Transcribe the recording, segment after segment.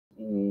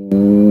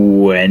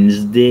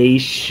Wednesday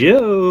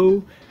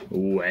show.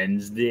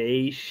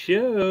 Wednesday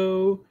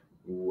show.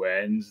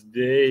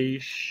 Wednesday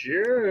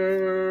show.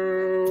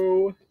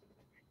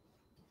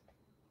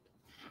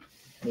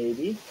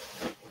 Maybe.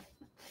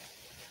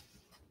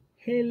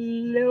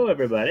 Hello,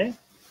 everybody.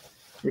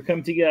 We're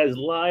coming to you guys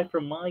live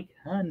from my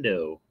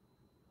condo.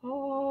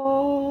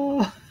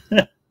 Oh.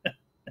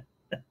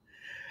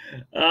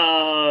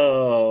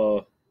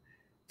 Oh.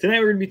 Tonight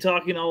we're going to be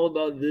talking all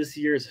about this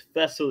year's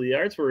Festival of the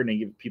Arts. We're going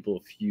to give people a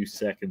few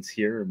seconds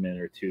here, a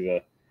minute or two,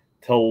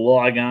 to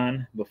log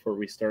on before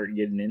we start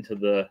getting into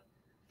the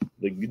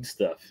good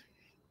stuff.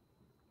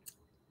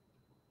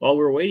 While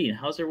we're waiting,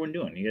 how's everyone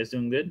doing? You guys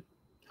doing good?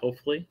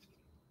 Hopefully.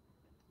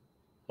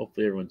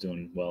 Hopefully everyone's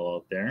doing well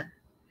out there.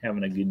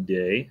 Having a good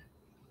day.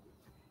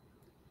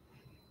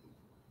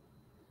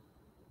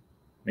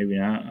 Maybe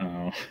not.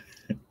 Oh.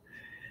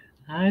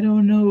 I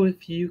don't know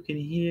if you can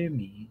hear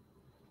me.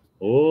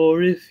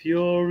 Or if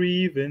you're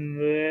even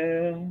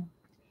there.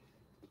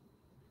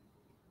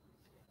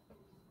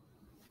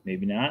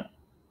 Maybe not.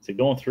 Is it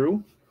going through?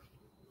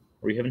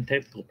 Are we having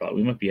technical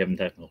problems? We might be having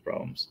technical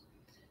problems.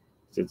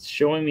 So it's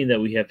showing me that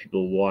we have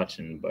people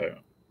watching, but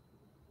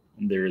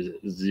there's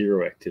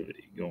zero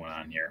activity going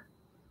on here.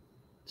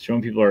 It's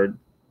showing people are,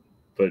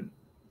 but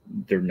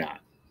they're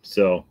not.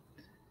 So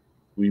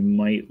we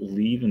might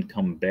leave and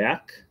come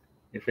back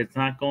if it's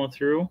not going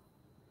through.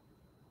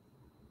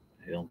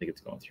 I don't think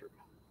it's going through.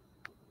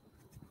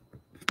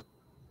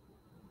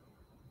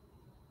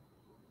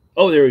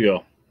 Oh, there we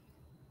go.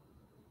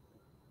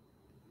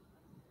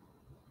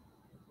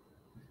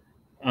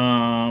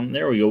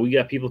 There we go. We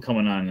got people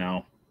coming on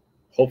now.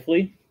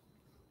 Hopefully.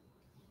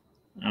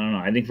 I don't know.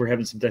 I think we're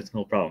having some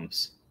technical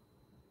problems.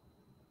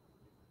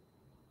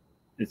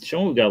 It's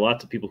showing we've got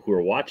lots of people who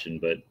are watching,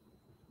 but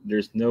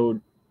there's no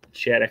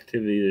chat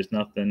activity. There's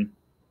nothing.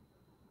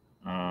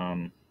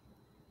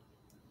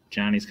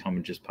 Johnny's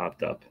comment just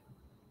popped up.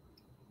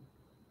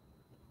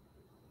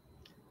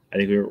 I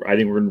think we're going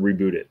to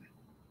reboot it.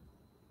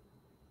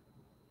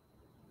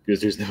 Because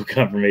there's no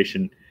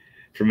confirmation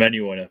from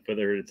anyone of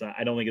whether it's.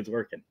 I don't think it's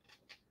working.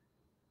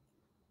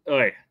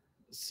 Okay,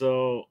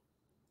 so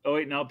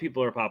wait, now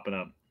people are popping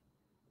up.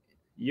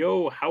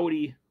 Yo,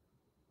 howdy.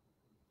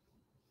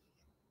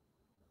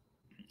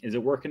 Is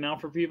it working now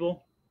for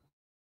people?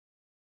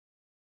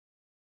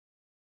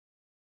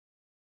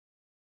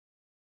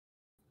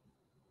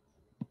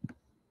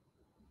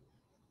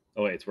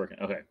 Oh wait, it's working.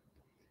 Okay.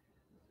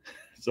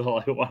 So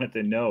I wanted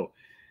to know.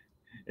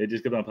 It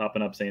just kept on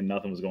popping up saying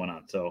nothing was going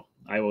on. So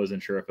I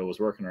wasn't sure if it was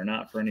working or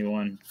not for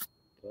anyone.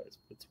 But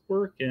it's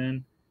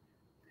working.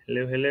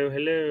 Hello, hello,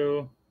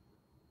 hello.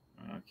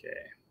 Okay.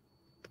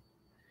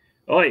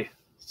 Oi.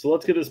 So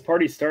let's get this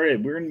party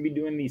started. We're going to be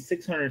doing the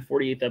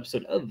 648th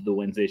episode of the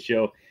Wednesday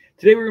Show.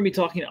 Today we're going to be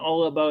talking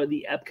all about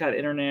the Epcot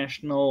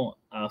International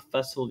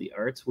Festival of the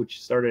Arts,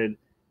 which started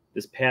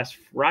this past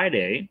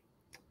Friday.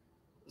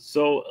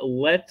 So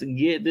let's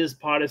get this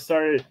party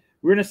started.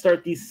 We're going to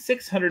start the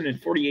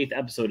 648th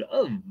episode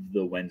of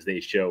the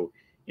Wednesday Show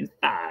in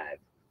 5,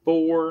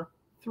 4,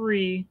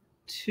 3,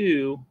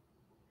 2.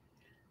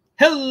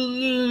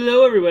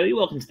 Hello, everybody.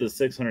 Welcome to the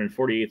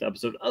 648th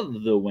episode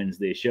of the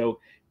Wednesday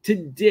Show.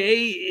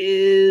 Today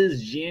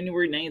is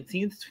January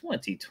 19th,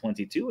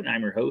 2022, and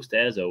I'm your host,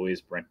 as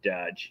always, Brent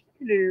Dodge.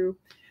 Hello.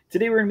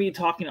 Today we're going to be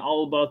talking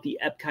all about the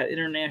Epcot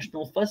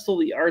International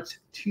Festival of the Arts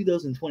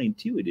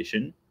 2022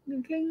 edition.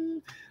 Okay.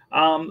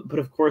 But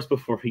of course,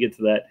 before we get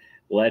to that,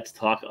 let's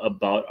talk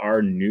about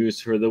our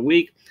news for the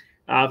week.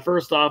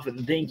 First off,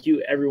 thank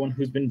you everyone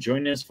who's been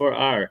joining us for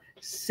our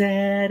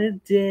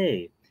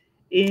Saturday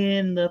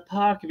in the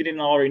Park. If you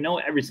didn't already know,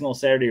 every single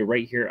Saturday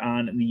right here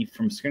on the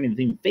From Screening the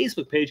Theme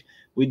Facebook page,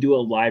 we do a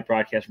live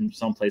broadcast from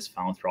someplace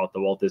found throughout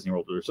the Walt Disney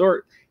World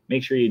Resort.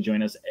 Make sure you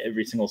join us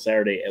every single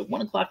Saturday at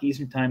 1 o'clock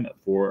Eastern Time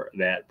for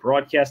that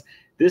broadcast.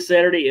 This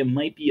Saturday, it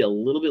might be a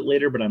little bit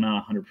later, but I'm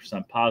not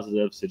 100%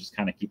 positive, so just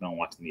kind of keep on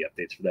watching the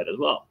updates for that as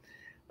well.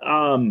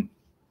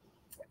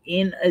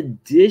 In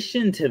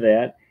addition to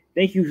that,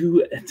 thank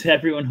you to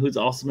everyone who's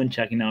also been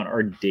checking out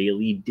our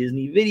daily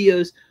Disney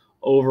videos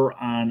over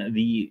on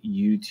the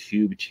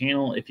YouTube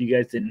channel. If you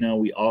guys didn't know,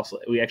 we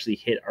actually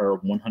hit our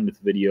 100th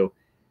video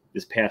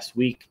this past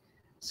week.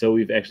 So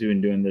we've actually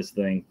been doing this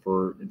thing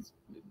for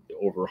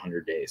over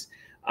 100 days.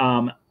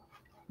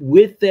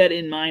 With that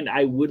in mind,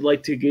 I would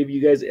like to give you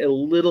guys a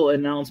little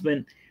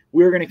announcement.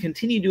 We're going to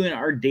continue doing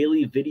our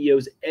daily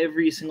videos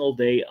every single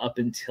day up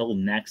until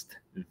next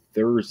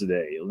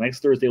Thursday.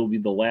 Next Thursday will be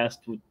the last.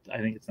 I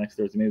think it's next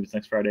Thursday. Maybe it's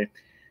next Friday.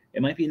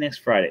 It might be next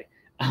Friday.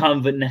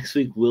 But next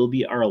week will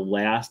be our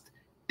last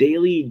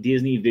daily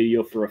Disney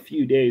video for a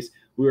few days.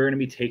 We're going to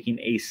be taking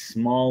a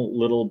small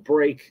little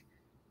break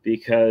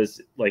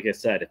because, like I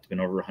said, it's been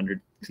over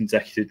 100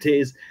 consecutive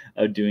days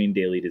of doing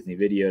daily Disney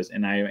videos,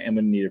 and I am going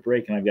to need a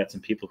break, and I've got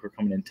some people who are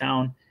coming in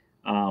town,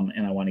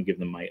 and I want to give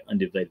them my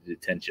undivided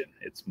attention.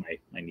 It's my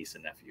niece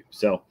and nephew.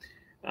 So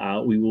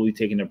we will be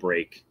taking a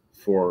break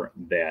for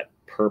that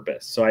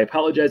purpose. So I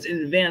apologize in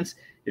advance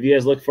if you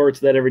guys look forward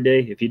to that every day,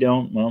 if you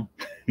don't, well,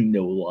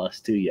 no loss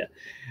to you.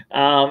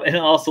 And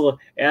also,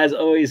 as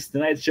always,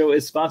 tonight's show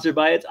is sponsored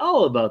by It's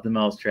All About the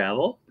Mouse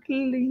Travel.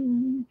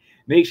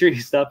 Make sure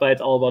you stop by It's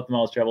All About the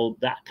Mouse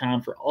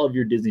Travel.com for all of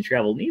your Disney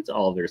travel needs.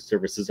 All of their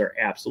services are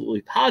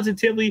absolutely,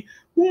 positively,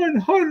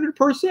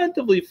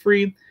 100%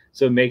 free.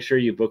 So make sure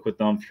you book with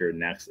them for your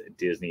next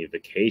Disney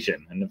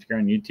vacation. And if you're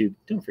on YouTube,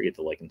 don't forget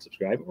to like and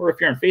subscribe. Or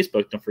if you're on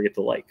Facebook, don't forget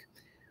to like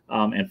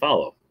and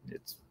follow.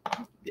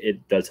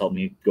 It does help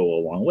me go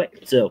a long way.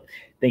 So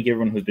thank you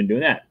everyone who's been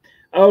doing that.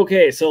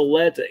 Okay, so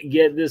let's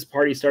get this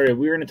party started.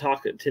 We're going to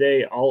talk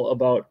today all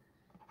about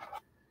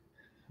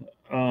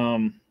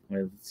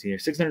let's see here,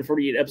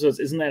 648 episodes.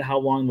 Isn't that how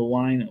long the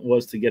line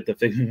was to get the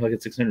Figment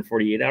Bucket?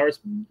 648 hours?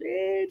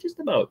 Just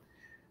about.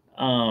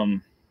 So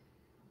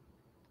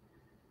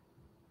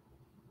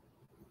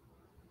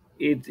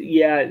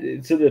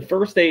the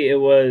first day it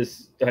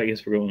was, I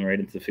guess we're going right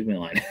into the Figment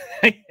line.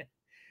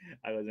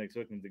 I wasn't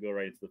expecting to go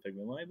right into the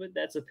Figment line, but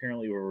that's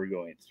apparently where we're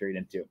going straight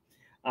into.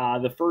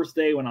 The first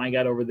day when I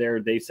got over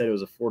there, they said it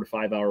was a 4 to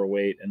 5 hour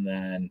wait, and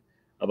then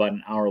about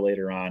an hour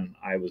later on,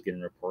 I was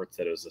getting reports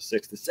that it was a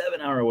 6 to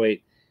 7 hour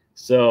wait.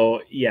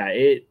 So yeah,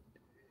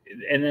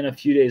 and then a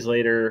few days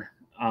later,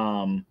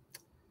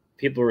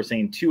 people were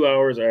saying 2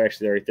 hours, or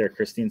actually right there,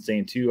 Christine's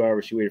saying 2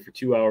 hours. She waited for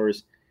 2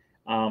 hours.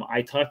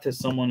 I talked to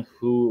someone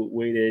who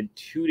waited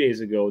 2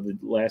 days ago, the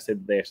last day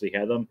that they actually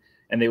had them,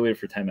 and they waited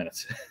for 10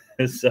 minutes.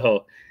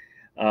 So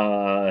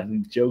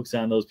jokes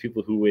on those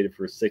people who waited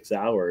for 6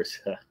 hours.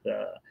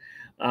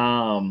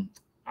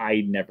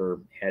 I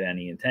never had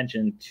any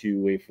intention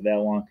to wait for that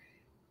long.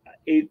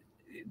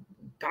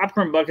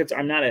 Popcorn buckets,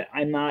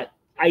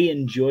 I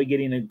enjoy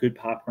getting a good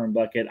popcorn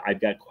bucket.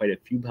 I've got quite a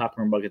few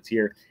popcorn buckets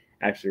here.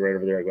 Actually, right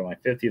over there, I've got my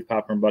 50th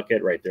popcorn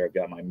bucket. Right there, I've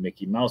got my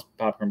Mickey Mouse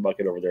popcorn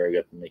bucket. Over there, I've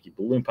got the Mickey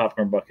Balloon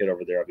popcorn bucket.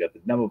 Over there, I've got the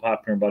Dumbo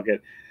popcorn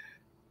bucket.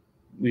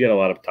 We got a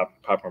lot of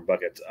popcorn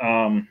buckets.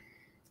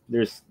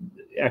 There's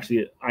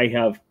actually,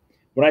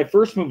 when I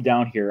first moved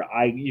down here,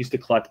 I used to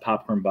collect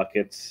popcorn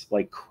buckets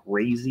like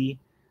crazy.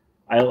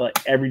 I like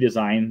every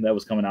design that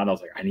was coming out. I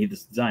was like, I need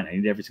this design. I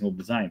need every single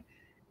design.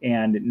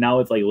 And now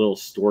it's like little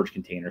storage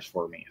containers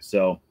for me.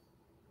 So,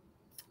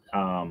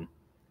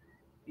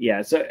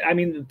 yeah. So, I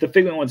mean, the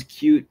Figment one's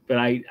cute, but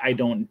I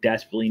don't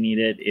desperately need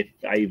it. If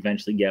I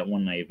eventually get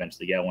one, I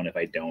eventually get one. If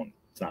I don't,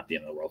 it's not the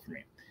end of the world for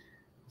me.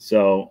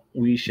 So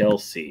we shall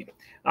see.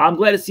 I'm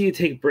glad to see you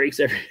take breaks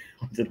every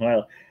once in a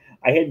while.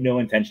 I had no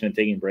intention of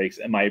taking breaks,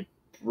 and my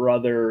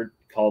brother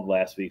called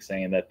last week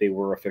saying that they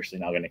were officially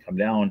now going to come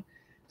down.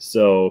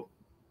 So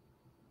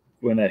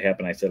when that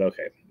happened, I said,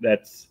 okay,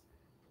 that's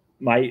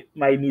my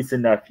niece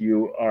and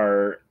nephew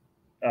are,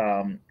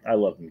 I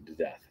love them to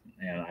death,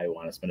 and I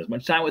want to spend as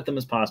much time with them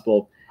as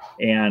possible.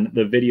 And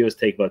the videos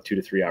take about 2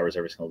 to 3 hours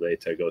every single day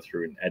to go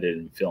through and edit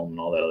and film and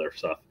all that other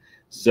stuff.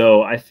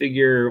 So I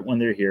figure when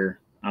they're here,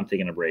 I'm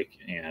taking a break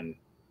and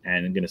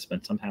I'm going to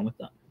spend some time with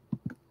them.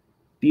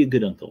 Be a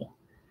good uncle.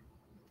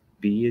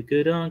 Be a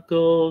good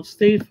uncle.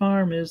 State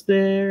Farm is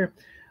there.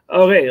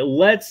 Okay,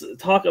 let's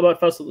talk about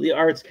Festival of the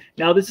Arts.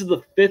 Now, this is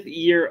the 5th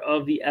year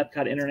of the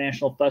Epcot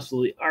International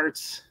Festival of the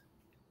Arts.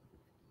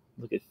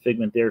 Look at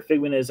Figment there.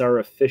 Figment is our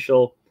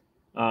official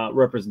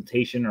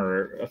representation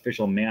or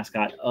official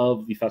mascot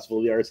of the Festival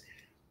of the Arts.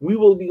 We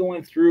will be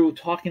going through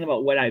talking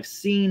about what I've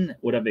seen,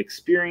 what I've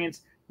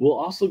experienced. We'll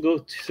also go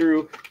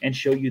through and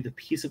show you the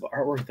piece of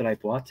artwork that I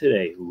bought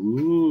today.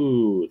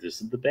 Ooh,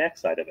 this is the back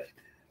side of it.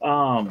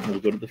 We'll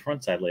go to the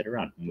front side later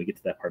on when we get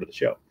to that part of the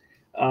show.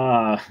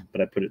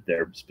 But I put it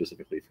there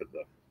specifically for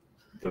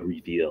the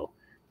reveal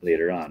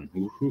later on.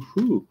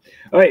 Ooh.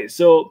 All right,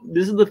 so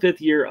this is the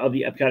 5th year of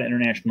the Epcot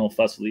International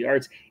Festival of the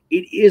Arts.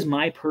 It is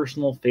my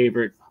personal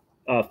favorite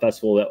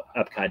festival that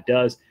Epcot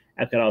does.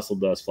 Epcot also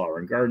does Flower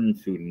and Garden,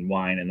 Food and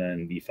Wine, and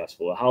then the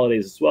Festival of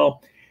Holidays as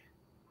well.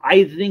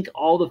 I think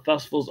all the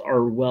festivals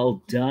are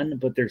well done,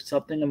 but there's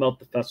something about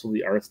the Festival of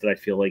the Arts that I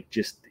feel like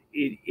just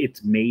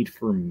it's made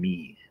for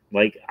me.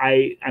 Like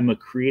I'm a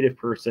creative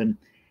person,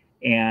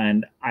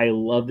 and I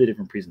love the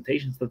different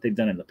presentations that they've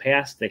done in the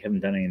past. They haven't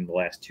done any in the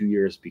last 2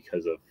 years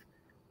because of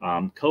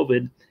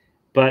COVID,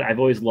 but I've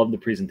always loved the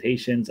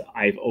presentations.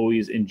 I've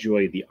always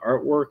enjoyed the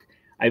artwork.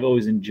 I've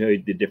always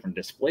enjoyed the different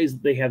displays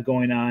that they have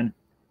going on.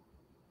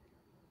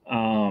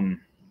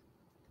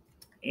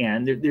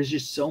 And there's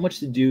just so much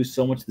to do,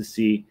 so much to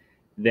see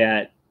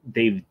that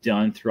they've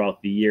done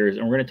throughout the years.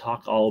 And we're going to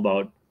talk all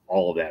about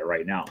all of that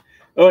right now.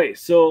 Okay,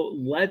 so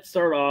let's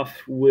start off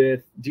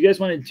with, do you guys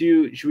want to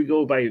do, should we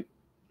go by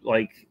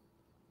like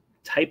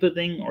type of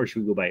thing, or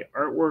should we go by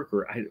artwork,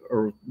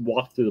 or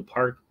walk through the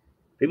park?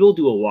 Maybe we'll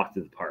do a walk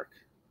through the park.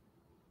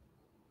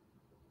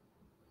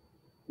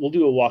 We'll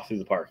do a walk through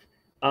the park.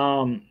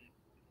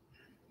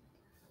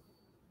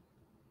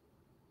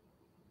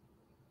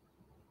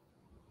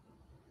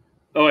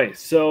 Okay,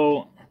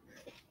 so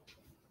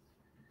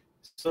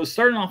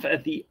starting off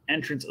at the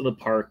entrance of the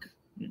park,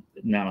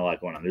 not a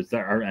lot going on. There's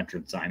our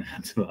entrance sign.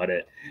 That's about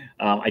it.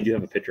 I do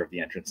have a picture of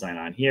the entrance sign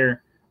on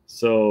here,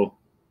 so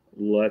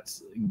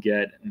let's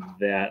get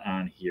that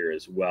on here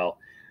as well.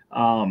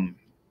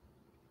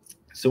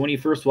 So when you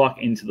first walk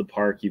into the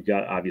park, you've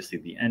got obviously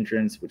the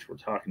entrance, which we're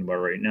talking about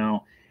right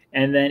now.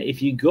 And then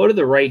if you go to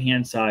the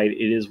right-hand side,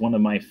 it is one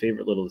of my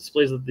favorite little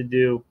displays that they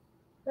do.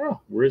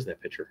 Oh, where is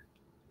that picture?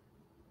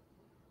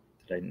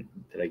 Did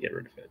I get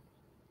rid of it?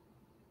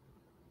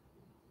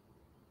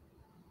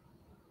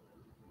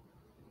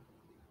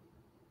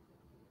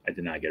 I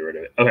did not get rid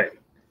of it. Okay.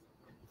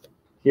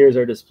 Here's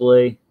our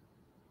display.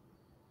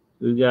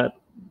 We've got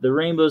the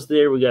rainbows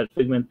there. We got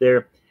Figment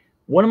there.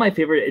 One of my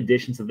favorite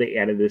additions that they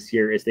added this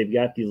year is they've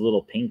got these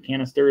little paint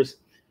canisters.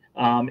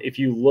 If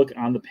you look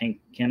on the paint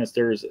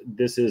canisters,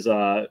 this is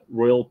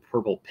royal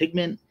purple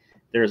pigment.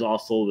 There's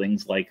also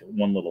things like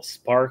One Little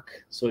Spark.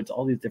 So it's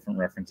all these different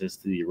references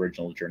to the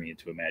original Journey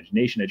into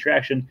Imagination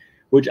attraction,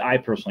 which I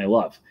personally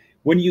love.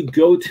 When you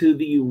go to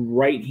the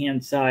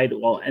right-hand side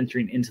while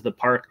entering into the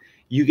park,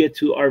 you get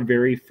to our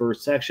very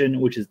first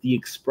section, which is the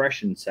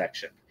expression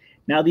section.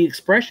 Now, the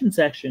expression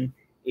section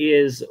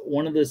is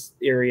one of those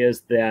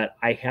areas that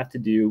I have to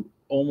do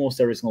almost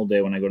every single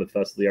day when I go to the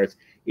Festival of the Arts.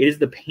 It is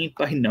the paint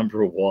by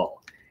number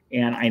wall.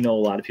 And I know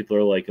a lot of people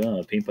are like,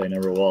 oh, paint by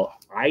number wall.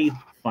 I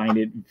find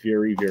it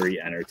very,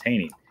 very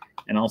entertaining.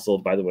 And also,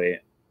 by the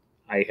way,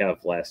 I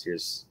have last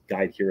year's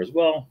guide here as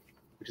well,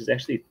 which is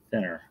actually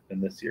thinner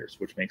than this year's,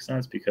 which makes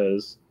sense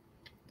because,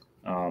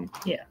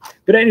 yeah.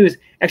 But anyways,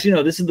 actually,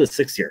 no, this is the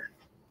 6th year.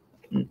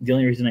 The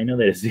only reason I know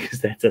that is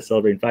because that's a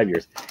celebrating 5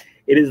 years.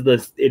 It is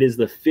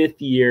the 5th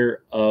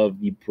year of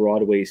the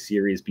Broadway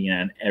series being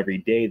on every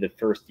day. The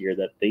first year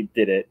that they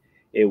did it,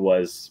 it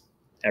was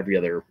every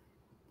other,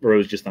 or it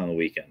was just on the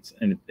weekends.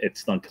 And it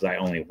stunk because I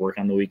only work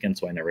on the weekends,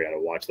 so I never got to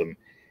watch them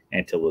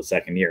until the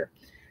 2nd year.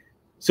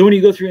 So when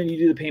you go through and you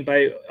do the paint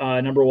by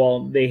number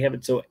wall, they have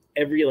it so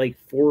every like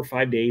 4 or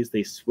 5 days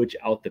they switch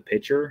out the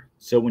picture.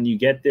 So when you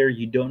get there,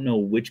 you don't know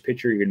which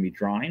picture you're going to be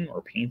drawing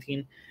or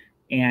painting.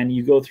 And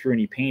you go through and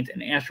you paint,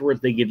 and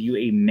afterwards they give you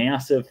a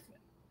massive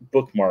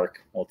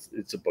bookmark. Well,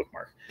 it's a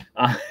bookmark.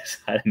 It's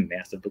not a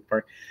massive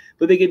bookmark,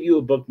 but they give you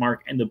a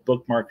bookmark, and the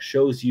bookmark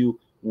shows you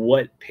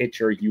what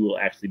picture you will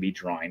actually be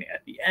drawing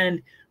at the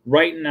end.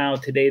 Right now,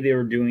 today they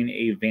were doing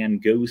a Van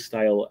Gogh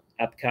style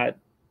Epcot.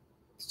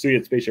 So you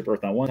had Spaceship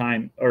Earth on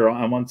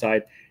one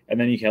side, and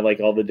then you have like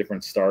all the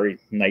different Starry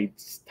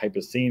Nights type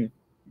of scene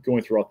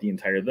going throughout the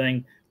entire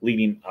thing,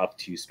 leading up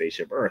to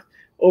Spaceship Earth.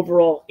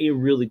 Overall, a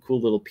really cool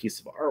little piece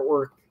of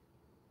artwork.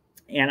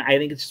 And I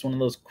think it's just one of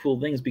those cool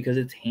things because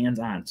it's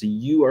hands-on. So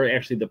you are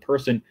actually the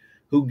person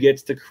who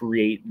gets to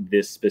create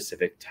this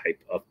specific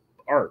type of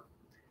art,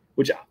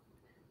 which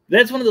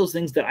that's one of those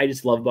things that I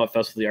just love about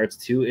Festival of the Arts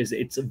too, is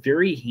it's a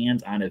very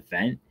hands-on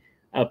event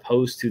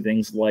opposed to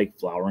things like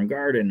Flower and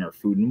Garden or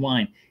Food and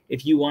Wine.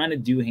 If you want to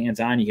do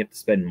hands-on, you have to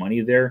spend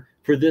money there.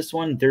 For this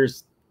one,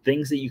 there's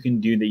things that you can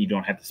do that you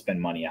don't have to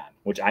spend money on,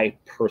 which I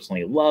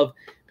personally love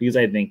because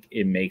I think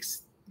it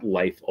makes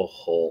life a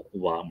whole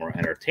lot more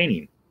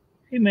entertaining.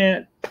 Hey,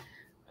 Matt.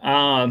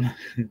 I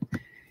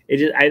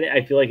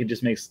feel like it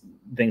just makes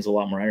things a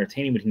lot more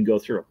entertaining. We can go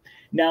through.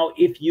 Now,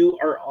 if you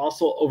are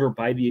also over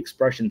by the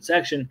expression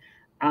section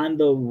on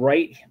the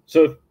right,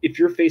 so if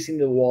you're facing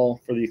the wall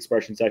for the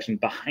expression section,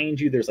 behind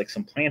you, there's like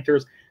some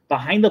planters.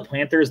 Behind the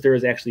planters, there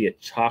is actually a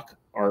chalk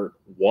art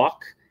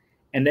walk.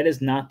 And that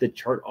is not the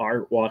chart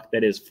art walk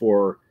that is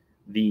for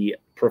the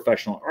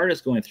professional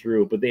artist going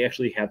through, but they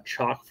actually have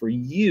chalk for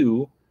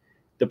you,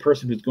 the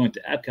person who's going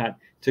to Epcot,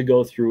 to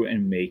go through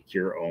and make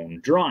your own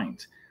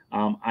drawings.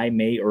 I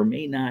may or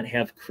may not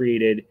have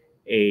created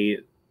a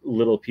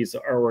little piece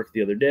of artwork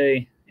the other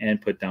day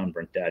and put down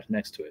Brent Dodge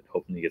next to it,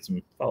 hoping to get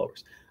some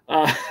followers.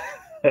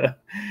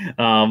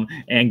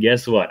 And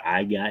guess what?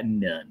 I got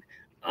none.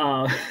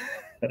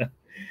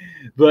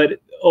 But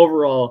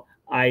overall,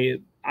 I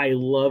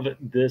love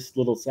this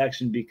little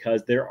section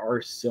because there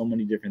are so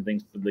many different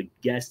things for the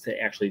guests to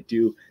actually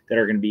do that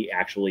are going to be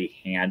actually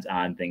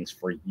hands-on things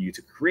for you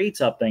to create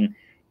something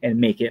and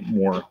make it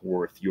more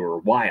worth your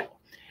while.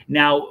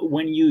 Now,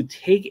 when you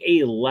take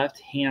a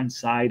left-hand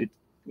side,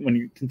 when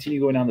you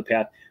continue going down the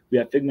path, we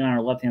have Figment on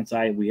our left-hand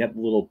side. We have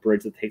the little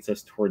bridge that takes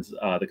us towards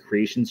the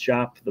Creations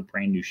shop, the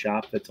brand new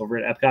shop that's over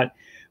at Epcot.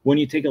 When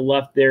you take a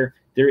left there,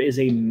 there is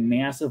a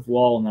massive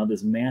wall. Now,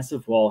 this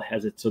massive wall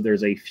has it so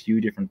there's a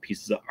few different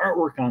pieces of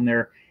artwork on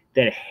there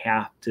that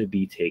have to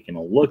be taken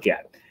a look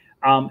at.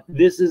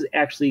 This is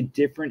actually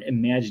different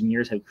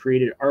Imagineers have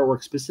created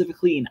artwork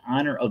specifically in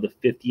honor of the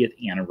 50th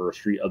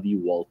anniversary of the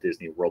Walt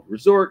Disney World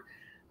Resort.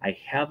 I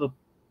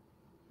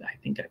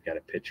think I've got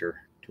a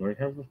picture. Do I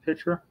have a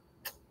picture?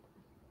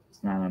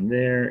 It's not on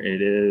there.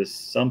 It is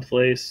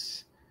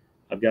someplace.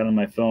 I've got it on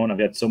my phone. I've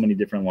got so many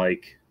different,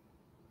 like,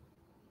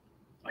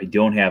 I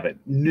don't have it.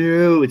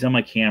 No, it's on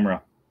my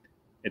camera.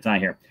 It's not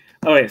here.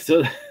 Okay,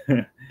 so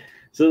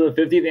so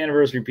the 50th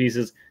anniversary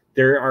pieces,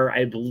 there are,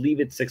 I believe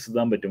it's 6 of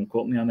them, but don't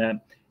quote me on that.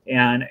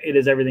 And it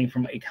is everything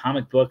from a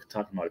comic book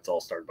talking about it's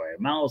all started by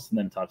a mouse, and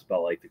then it talks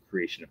about like the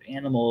creation of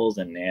animals,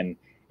 and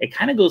it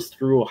kind of goes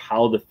through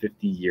how the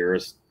 50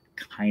 years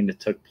kind of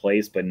took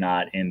place, but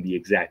not in the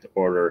exact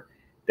order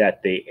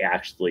that they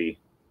actually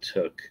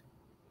took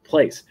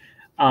place.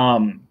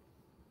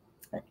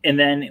 And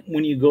then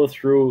when you go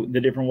through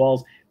the different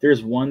walls,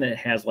 there's one that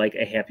has like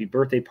a happy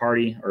birthday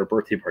party, or a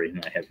birthday party,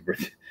 not happy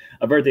birthday,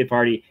 a birthday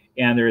party.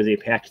 And there is a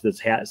package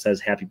that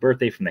says happy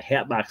birthday from the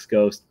Hatbox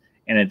Ghost.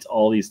 And it's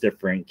all these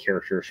different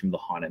characters from the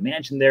Haunted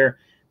Mansion there.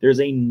 There's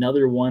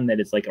another one that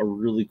is like a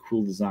really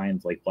cool design.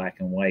 It's like black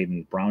and white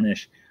and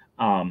brownish.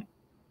 And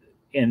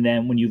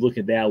then when you look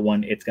at that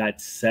one, it's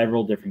got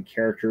several different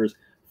characters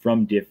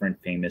from different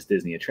famous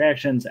Disney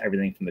attractions,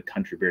 everything from the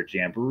Country Bear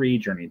Jamboree,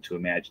 Journey into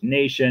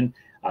Imagination.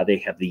 They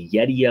have the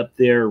Yeti up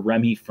there,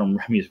 Remy from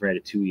Remy's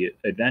Ratatouille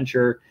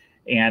Adventure,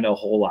 and a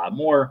whole lot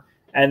more.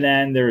 And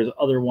then there's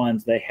other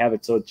ones that have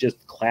it so it's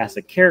just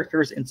classic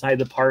characters inside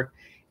the park.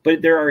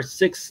 But there are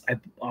six,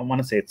 I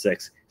want to say it's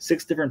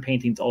six different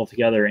paintings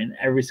altogether, and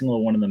every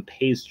single one of them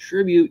pays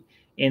tribute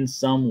in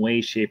some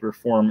way, shape, or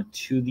form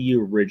to the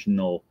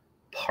original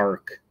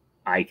park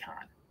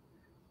icon.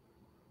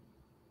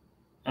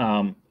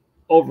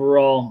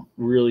 Overall,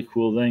 really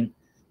cool thing.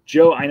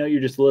 Joe, I know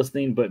you're just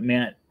listening, but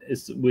Matt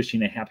is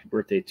wishing a happy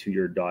birthday to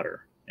your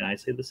daughter, and I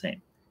say the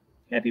same.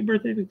 Happy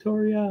birthday,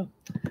 Victoria.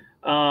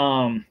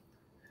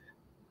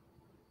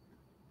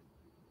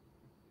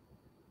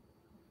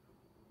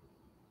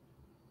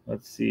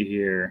 Let's see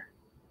here.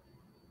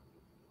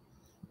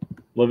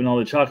 Loving all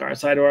the chalk art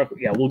sidewalk.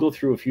 Yeah, we'll go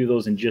through a few of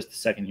those in just a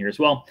second here as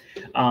well.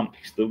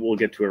 We'll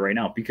get to it right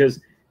now,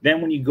 because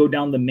then when you go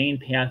down the main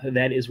path,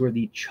 that is where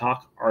the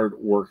chalk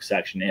artwork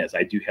section is.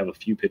 I do have a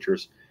few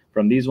pictures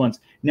from these ones.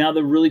 Now,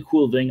 the really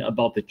cool thing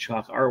about the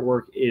chalk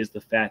artwork is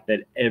the fact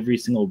that every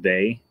single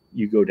day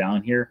you go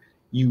down here,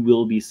 you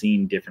will be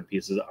seeing different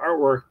pieces of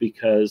artwork,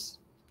 because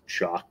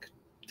chalk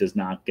does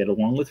not get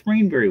along with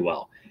rain very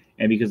well.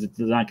 And because it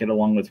does not get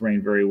along with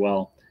rain very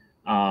well,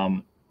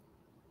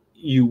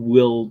 you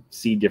will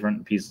see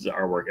different pieces of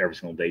artwork every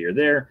single day you're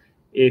there.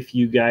 If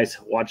you guys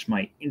watch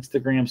my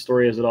Instagram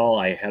stories at all,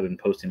 I have been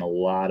posting a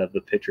lot of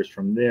the pictures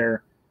from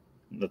there.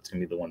 That's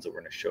going to be the ones that we're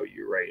going to show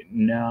you right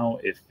now,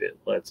 if it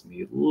lets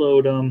me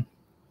load them.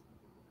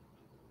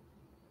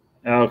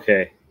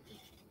 Okay.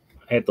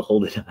 I have to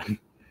hold it on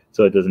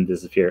so it doesn't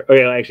disappear.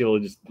 Okay,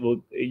 actually,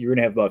 you're going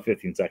to have about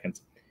 15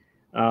 seconds.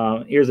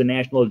 Here's a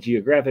National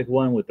Geographic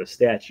one with the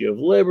Statue of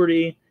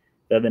Liberty.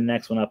 Then the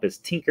next one up is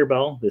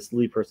Tinkerbell. This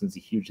lead person's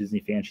a huge Disney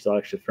fan. She's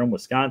actually from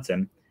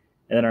Wisconsin.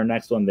 And then our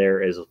next one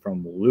there is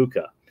from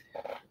Luca.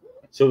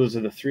 So those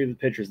are the three of the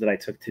pictures that I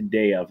took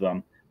today of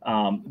them.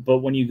 But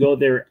when you go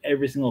there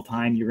every single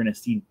time, you're going to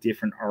see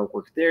different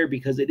artwork there,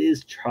 because it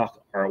is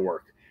chalk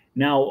artwork.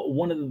 Now,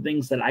 one of the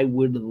things that I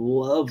would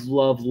love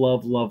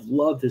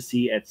to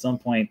see at some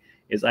point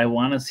is I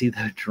want to see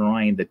the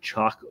drawing, the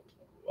chalk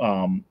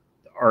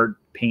art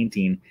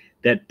painting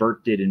that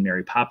Bert did in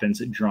Mary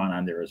Poppins drawn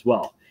on there as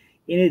well.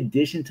 In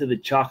addition to the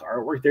chalk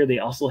artwork there, they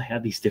also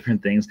have these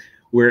different things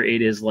where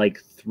it is like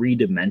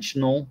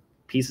three-dimensional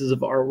pieces of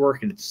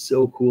artwork, and it's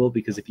so cool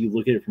because if you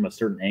look at it from a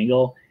certain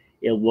angle,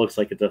 it looks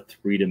like it's a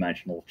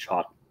three-dimensional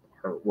chalk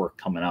artwork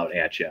coming out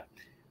at you,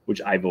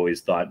 which I've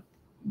always thought,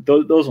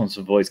 those ones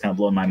have always kind of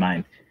blown my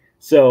mind.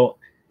 So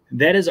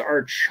that is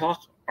our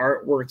chalk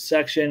artwork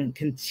section.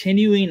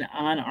 Continuing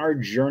on our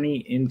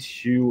journey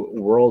into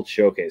World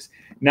Showcase.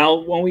 Now,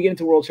 when we get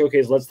into World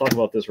Showcase, let's talk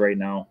about this right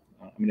now.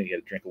 I'm going to get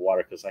a drink of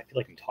water because I feel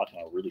like I'm talking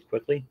out really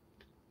quickly.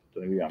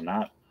 So maybe I'm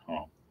not. I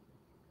don't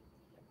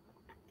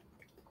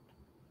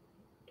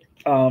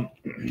know.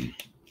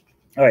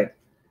 All right.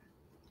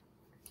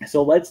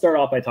 So let's start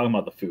off by talking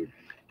about the food.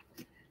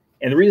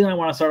 And the reason I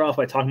want to start off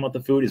by talking about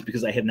the food is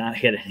because I have not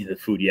had any of the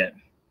food yet.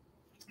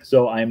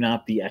 So I'm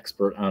not the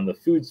expert on the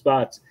food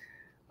spots.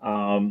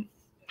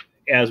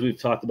 As we've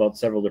talked about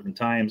several different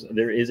times,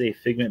 there is a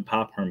Figment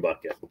popcorn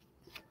bucket.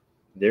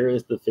 There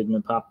is the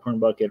Figment popcorn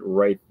bucket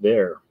right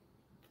there.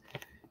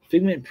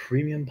 Figment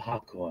premium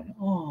popcorn.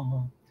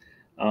 Oh,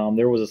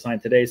 there was a sign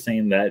today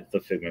saying that the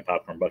Figment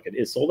popcorn bucket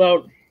is sold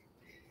out.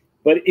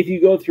 But if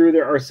you go through,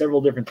 there are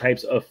several different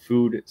types of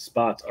food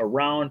spots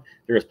around.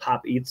 There's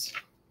Pop Eats,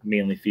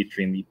 mainly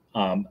featuring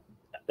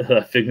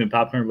the Figment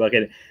popcorn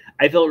bucket.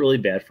 I felt really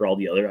bad for all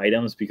the other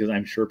items because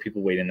I'm sure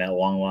people wait in that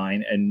long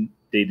line and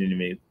they didn't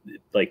even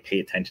like pay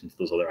attention to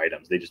those other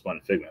items. They just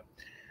wanted Figment.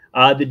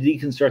 The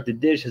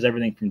deconstructed dish has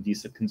everything from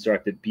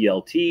deconstructed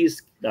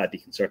BLTs,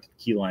 deconstructed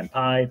key lime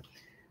pie.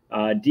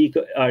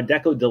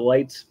 Deco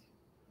Delights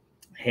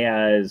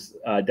has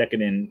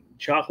decadent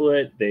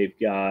chocolate. They've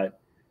got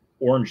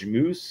orange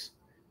mousse,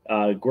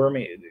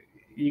 gourmet.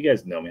 You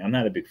guys know me. I'm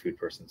not a big food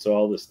person, so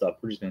all this stuff,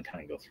 we're just going to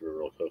kind of go through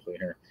real quickly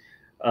here.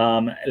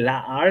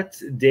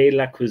 L'Art de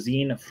la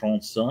Cuisine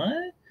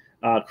Française,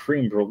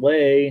 creme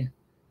brulee.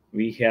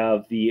 We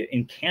have the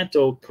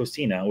Encanto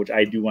Cocina, which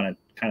I do want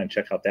to kind of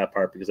check out that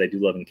part because I do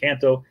love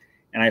Encanto.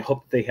 And I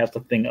hope they have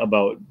something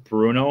about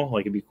Bruno.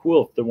 Like, it'd be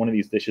cool if one of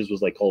these dishes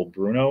was like called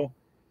Bruno.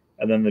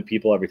 And then the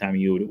people, every time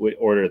you would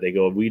order, they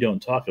go, "We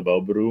don't talk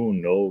about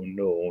Bruno,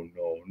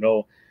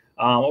 no."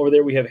 Over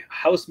there, we have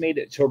house-made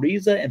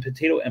chorizo and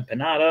potato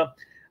empanada,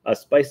 a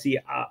spicy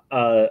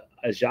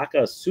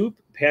ajaca soup,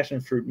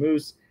 passion fruit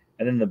mousse,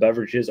 and then the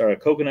beverages are a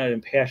coconut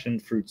and passion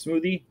fruit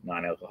smoothie,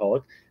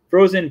 non-alcoholic,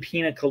 frozen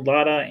pina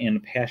colada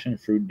and passion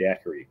fruit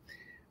daiquiri.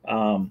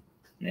 Yeah,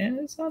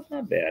 it's not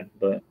bad,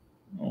 but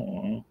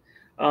oh.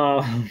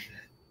 I'm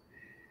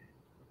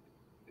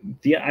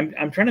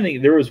trying to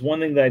think. There was one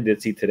thing that I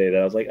did see today that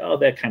I was like, oh,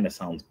 that kind of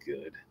sounds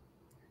good,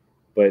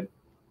 but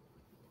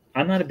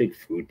I'm not a big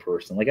food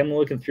person. Like, I'm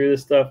looking through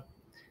this stuff.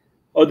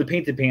 Oh, the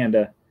Painted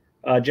Panda.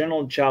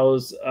 General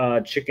Chow's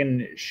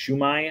chicken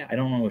shumai. I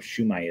don't know what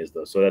shumai is,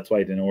 though, so that's why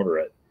I didn't order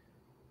it.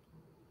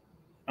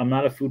 I'm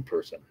not a food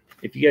person.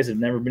 If you guys have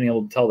never been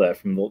able to tell that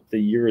from the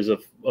years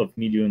of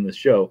me doing this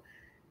show,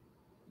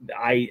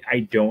 I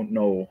don't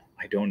know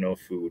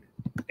food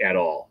at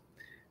all.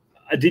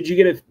 Did you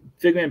get a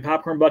Figment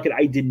popcorn bucket?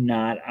 I did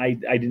not. I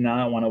did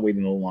not want to wait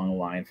in a long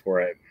line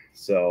for it.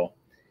 So,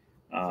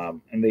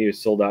 and they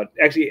sold out.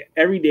 Actually,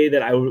 every day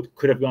that I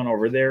could have gone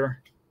over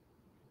there,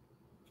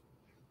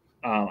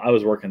 I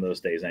was working those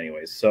days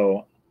anyways.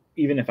 So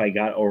even if I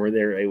got over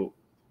there,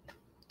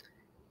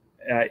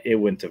 it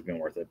wouldn't have been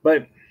worth it.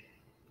 But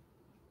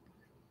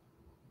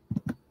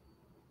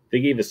they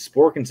gave us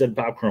spork instead of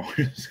popcorn, which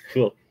is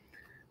cool.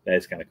 That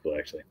is kind of cool,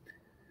 actually.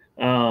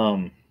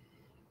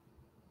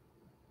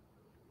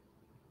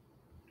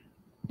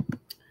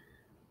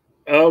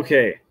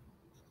 Okay.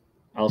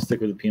 I'll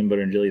stick with the peanut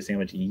butter and jelly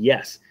sandwich.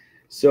 Yes.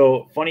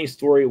 So, funny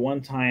story.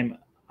 One time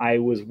I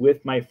was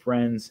with my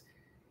friends.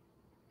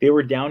 They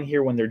were down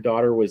here when their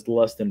daughter was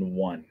less than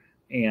 1.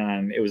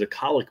 And it was a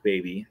colic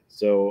baby.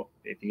 So,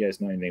 if you guys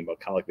know anything about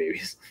colic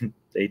babies,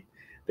 they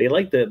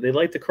like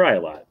to cry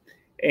a lot.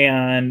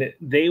 And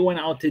they went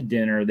out to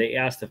dinner. They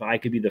asked if I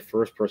could be the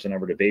first person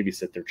ever to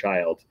babysit their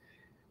child.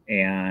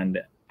 And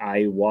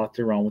I walked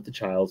around with the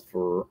child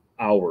for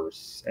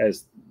hours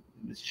as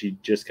she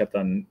just kept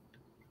on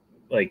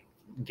like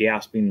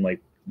gasping,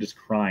 like just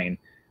crying.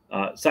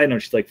 Side note,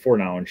 she's like 4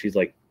 now, and she's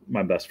like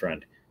my best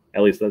friend.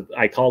 At least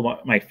I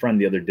called my friend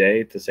the other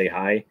day to say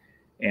hi,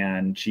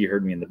 and she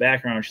heard me in the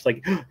background. She's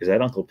like, "Is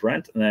that Uncle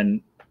Brent?" And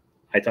then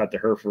I talked to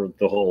her for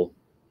the whole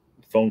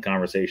phone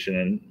conversation,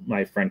 and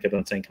my friend kept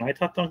on saying, "Can I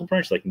talk to Uncle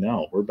Brent?" She's like,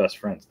 "No, we're best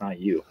friends, not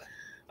you."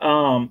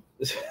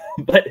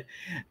 But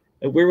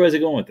where was I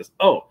going with this?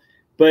 Oh,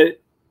 but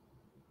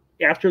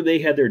after they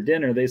had their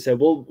dinner, they said,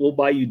 we'll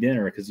buy you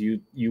dinner because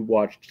you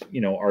watched,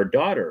 our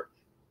daughter.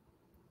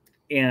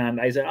 And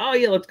I said, oh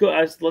yeah, let's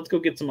go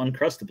get some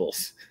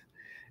Uncrustables.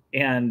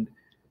 And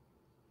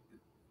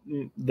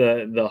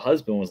the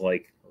husband was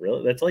like,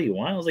 really? That's all you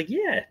want? I was like,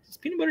 yeah, it's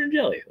peanut butter and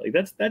jelly. Like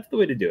that's the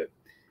way to do it.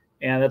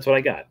 And that's what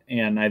I got.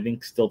 And I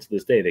think still to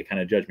this day, they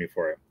kind of judge me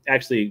for it.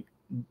 Actually,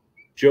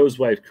 Joe's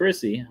wife,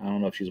 Chrissy, I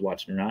don't know if she's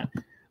watching or not.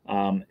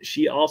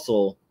 She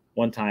also,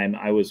 one time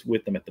I was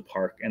with them at the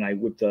park and I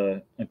whipped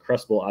a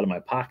Uncrustable out of my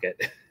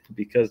pocket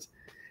because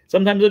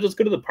sometimes I'll just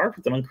go to the park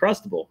with an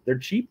Uncrustable. They're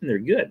cheap and they're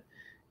good.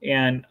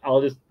 And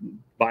I'll just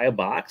buy a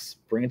box,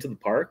 bring it to the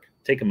park,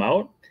 take them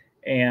out.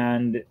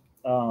 And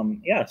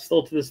yeah,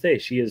 still to this day,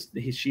 she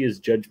has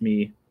judged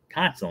me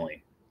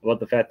constantly about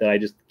the fact that I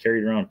just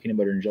carried around peanut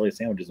butter and jelly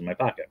sandwiches in my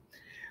pocket.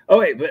 Oh,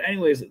 wait, but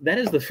anyways, that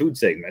is the food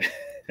segment.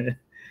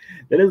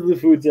 That is the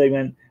food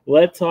segment.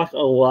 Let's talk a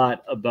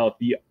lot about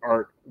the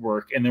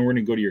artwork, and then we're going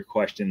to go to your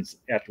questions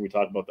after we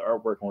talk about the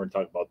artwork, and we're going to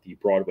talk about the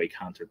Broadway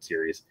concert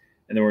series,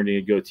 and then we're going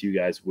to go to you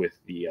guys with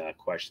the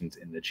questions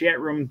in the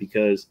chat room,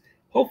 because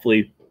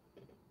hopefully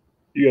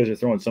you guys are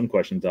throwing some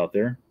questions out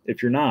there.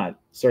 If you're not,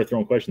 start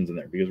throwing questions in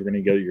there, because we're going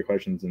to go to your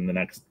questions in the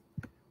next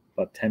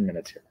about 10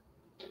 minutes here.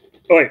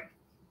 All right.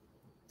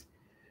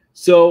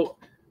 So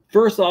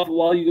first off,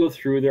 while you go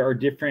through, there are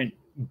different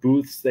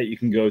booths that you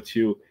can go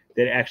to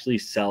that actually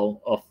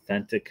sell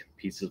authentic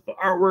pieces of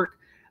artwork.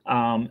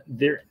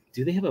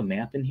 Do they have a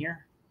map in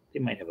here? They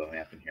might have a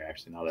map in here,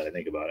 actually, now that I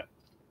think about it.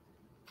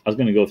 I was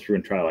going to go through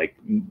and try like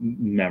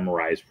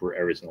memorize where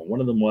every single one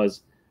of them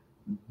was,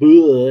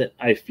 but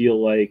I feel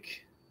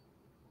like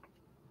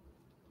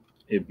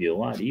it'd be a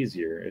lot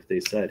easier if they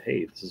said,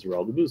 hey, this is where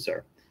all the booths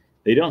are.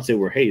 They don't say,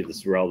 hey, this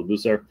is where all the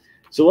booths are.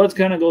 So let's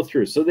kind of go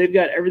through. So they've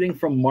got everything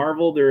from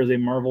Marvel. There is a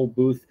Marvel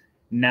booth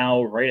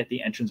now right at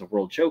the entrance of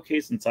World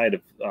Showcase inside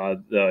of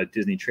the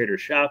Disney Trader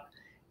Shop.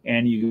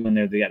 And you go in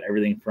there, they got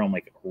everything from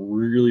like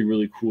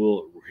really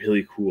cool,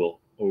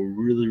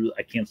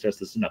 I can't stress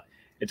this enough.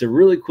 It's a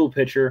really cool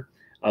picture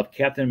of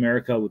Captain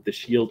America with the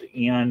shield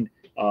and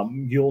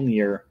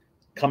Mjolnir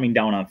coming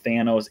down on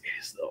Thanos.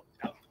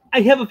 I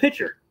have a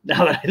picture.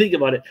 Now that I think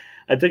about it,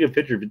 I took a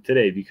picture of it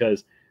today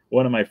because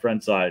one of my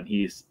friends saw it and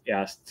he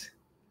asked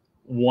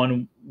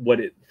what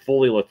it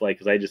fully looked like,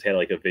 because I just had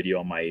like a video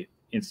on my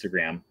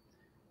Instagram,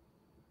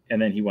 and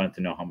then he wanted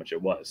to know how much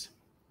it was.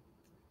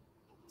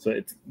 So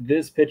it's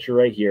this picture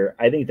right here.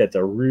 I think that's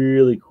a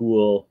really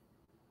cool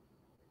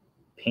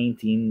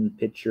painting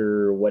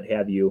picture, what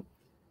have you.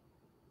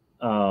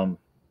 But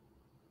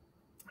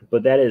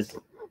that is,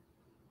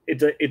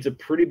 it's a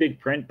pretty big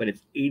print, but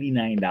it's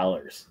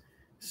 $89.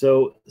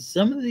 So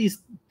some of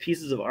these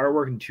pieces of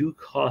artwork do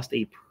cost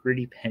a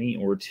pretty penny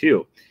or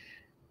two.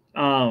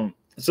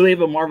 So they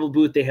have a Marvel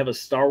booth, they have a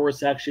Star Wars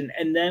section,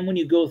 and then when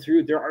you go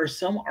through, there are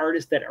some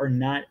artists that are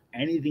not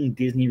anything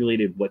Disney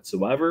related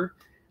whatsoever.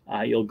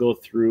 you'll go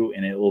through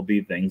and it will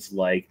be things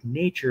like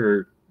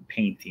nature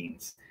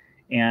paintings.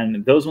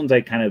 And those ones I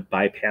kind of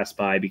bypass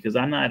by because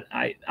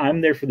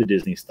I'm there for the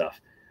Disney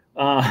stuff.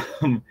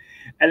 And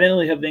then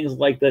we have things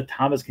like the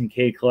Thomas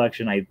Kincaid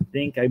collection. I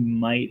think I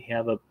might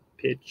have a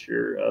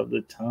picture of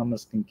the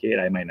Thomas Kincaid.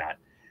 I might not.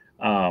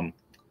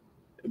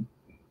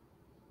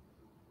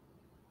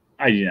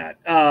 I do not.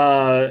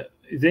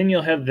 Then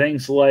you'll have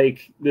things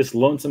like this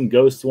Lonesome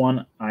Ghost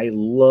one. I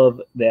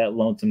love that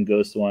Lonesome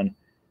Ghost one.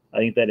 I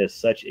think that is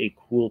such a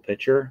cool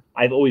picture.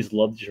 I've always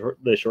loved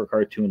the short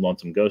cartoon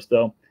Lonesome Ghost,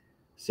 though.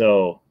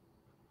 So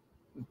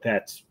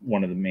that's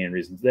one of the main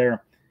reasons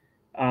there.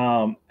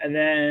 And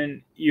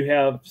then you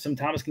have some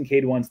Thomas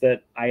Kincaid ones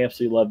that I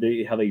absolutely love.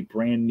 They have a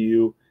brand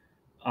new,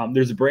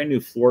 there's a brand new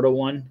Florida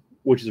one,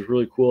 which is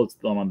really cool. It's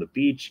them on the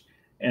beach.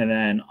 And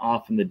then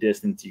off in the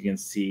distance, you can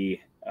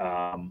see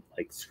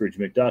like Scrooge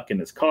McDuck in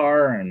his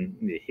car. And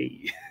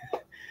hey,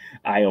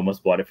 I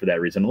almost bought it for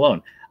that reason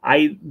alone.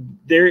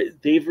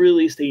 They've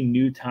released a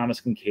new Thomas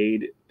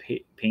Kincaid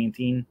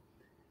painting,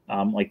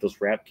 like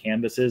those wrapped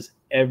canvases,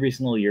 every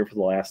single year for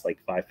the last like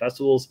 5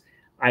 festivals.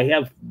 I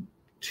have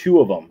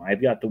 2 of them.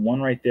 I've got the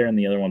one right there, and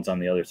the other one's on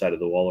the other side of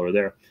the wall over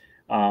there.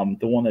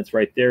 The one that's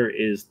right there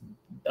is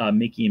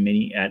Mickey and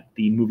Minnie at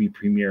the movie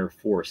premiere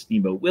for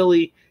Steamboat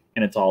Willie,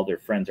 and it's all their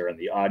friends are in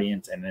the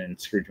audience, and then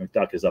Scrooge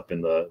McDuck is up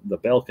in the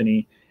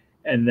balcony.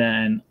 And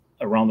then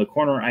around the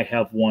corner, I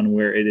have one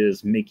where it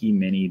is Mickey,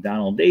 Minnie,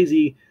 Donald,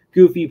 Daisy,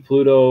 Goofy,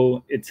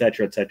 Pluto,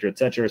 etc., etc.,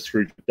 etc.,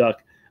 Scrooge McDuck,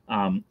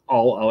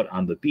 all out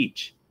on the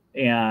beach.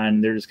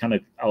 And they're just kind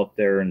of out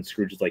there, and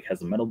Scrooge is like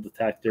has a metal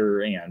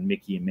detector, and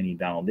Mickey and Minnie,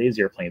 Donald,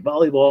 Daisy are playing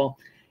volleyball,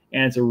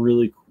 and it's a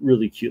really,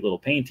 really cute little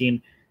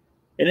painting.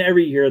 And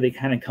every year they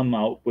kind of come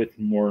out with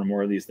more and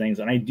more of these things.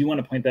 And I do want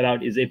to point that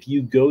out is if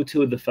you go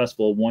to the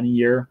festival one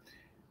year,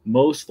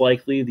 most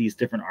likely these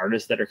different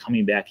artists that are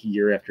coming back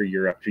year after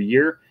year after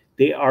year,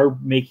 they are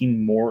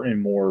making more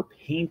and more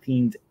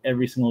paintings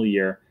every single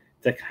year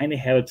to kind of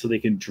have it so they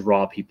can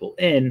draw people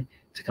in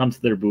to come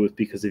to their booth.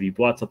 Because if you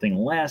bought something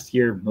last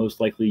year,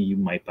 most likely you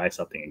might buy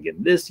something again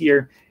this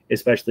year,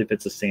 especially if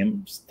it's the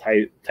same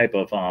type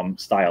of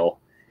style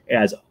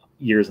as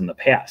years in the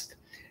past.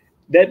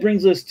 That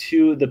brings us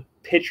to the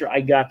picture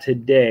I got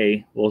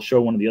today. We'll show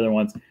one of the other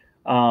ones.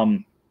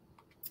 Rob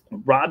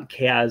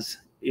Kaz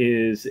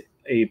is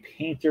a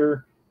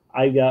painter.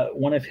 I got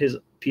one of his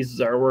pieces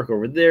of artwork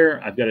over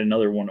there. I've got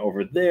another one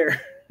over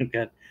there. I've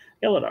got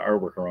a lot of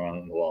artwork around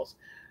on the walls.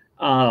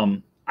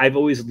 I've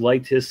always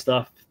liked his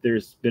stuff.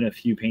 There's been a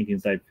few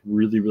paintings I've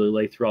really, really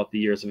liked throughout the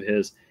years of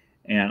his,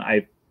 and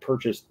I've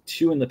purchased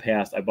 2 in the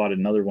past. I bought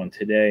another one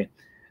today,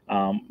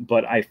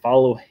 but I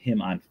follow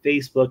him on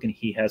Facebook, and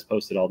he has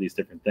posted all these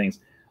different things,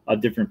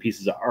 different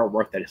pieces of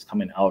artwork that is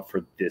coming out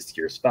for this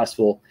year's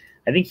festival.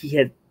 I think he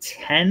had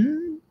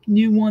 10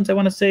 new ones, I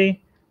want to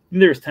say.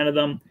 There's 10 of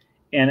them,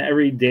 and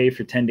every day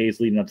for 10 days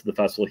leading up to the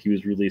festival, he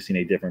was releasing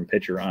a different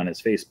picture on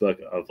his Facebook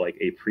of like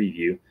a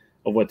preview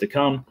of what to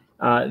come.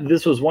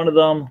 This was one of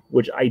them,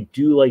 which I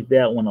do like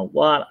that one a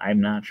lot.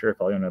 I'm not sure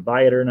if I'm going to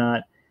buy it or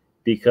not,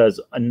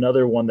 because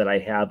another one that I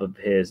have of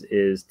his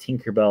is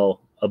Tinkerbell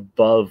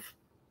above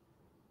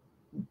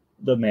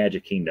the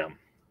Magic Kingdom.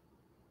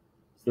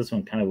 So this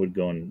one kind of would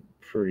go in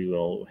pretty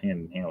well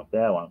hand in hand with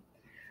that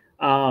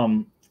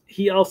one.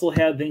 He also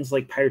had things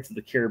like Pirates of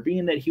the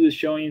Caribbean that he was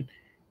showing,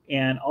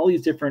 and all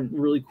these different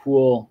really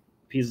cool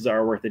pieces of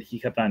artwork that he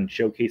kept on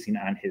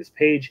showcasing on his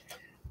page.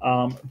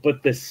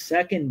 But the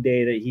second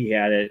day that he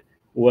had it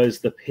was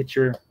the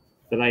picture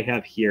that I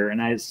have here.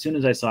 And as soon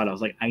as I saw it, I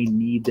was like, I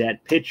need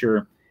that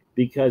picture,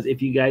 because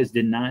if you guys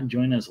did not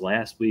join us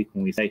last week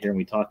when we sat here and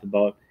we talked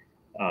about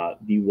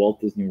the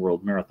Walt Disney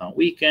World Marathon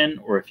Weekend,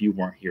 or if you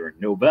weren't here in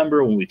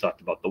November when we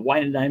talked about the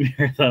Wine and Dine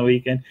Marathon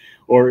Weekend,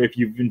 or if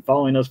you've been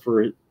following us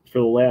for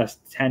the last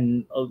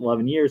 10,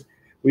 11 years,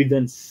 we've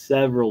done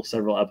several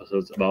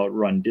episodes about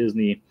Run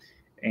Disney,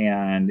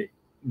 and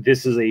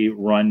this is a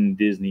Run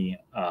Disney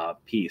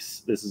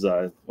piece. This is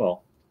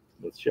well,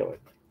 let's show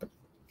it.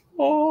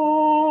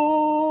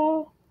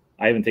 Oh,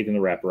 I haven't taken the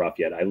wrapper off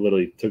yet. I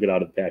literally took it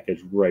out of the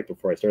package right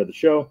before I started the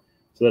show,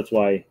 so that's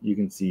why you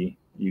can see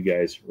you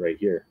guys right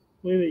here.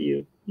 Look at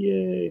you.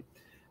 Yay.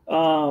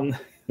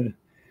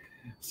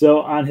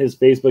 So on his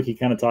Facebook, he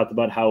kind of talked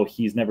about how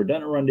he's never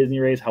done a Run Disney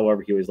race.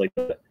 However, he always liked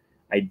the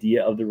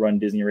idea of the Run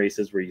Disney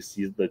races where you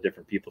see the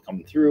different people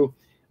coming through,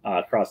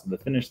 crossing the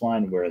finish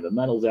line, wearing the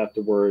medals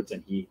afterwards,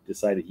 and he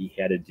decided he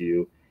had to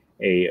do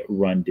a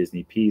Run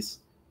Disney piece.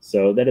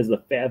 So that is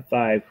the Fab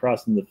Five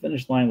crossing the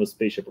finish line with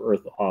Spaceship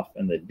Earth off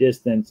in the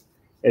distance.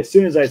 As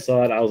soon as I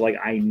saw it, I was like,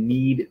 I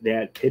need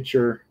that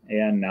picture,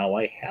 and now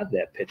I have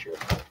that picture.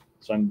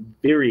 So I'm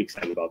very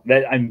excited about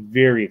that. I'm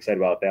very excited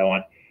about that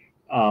one.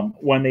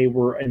 When they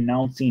were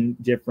announcing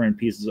different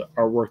pieces of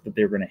artwork that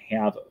they were going to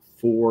have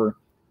for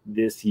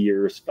this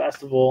year's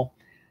festival,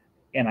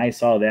 and I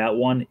saw that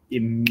one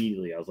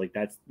immediately, I was like,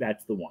 that's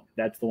the one.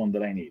 That's the one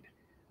that I need.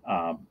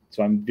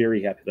 So I'm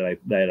very happy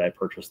that I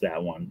purchased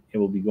that one. It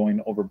will be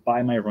going over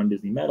by my Run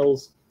Disney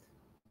medals.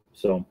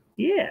 So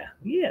yeah,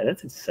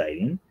 that's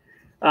exciting.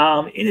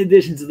 In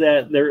addition to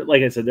that,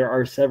 like I said, there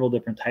are several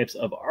different types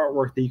of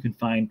artwork that you can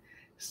find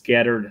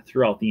scattered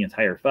throughout the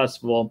entire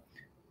festival.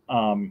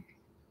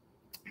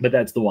 But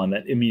that's the one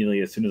that immediately,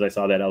 as soon as I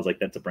saw that, I was like,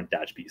 that's a Brent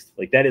Dodge piece.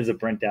 Like, that is a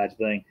Brent Dodge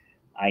thing.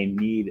 I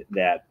need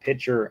that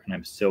picture, and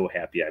I'm so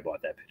happy I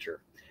bought that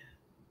picture.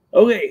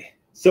 Okay,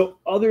 so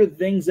other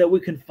things that we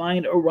can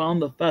find around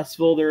the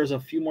festival, there's a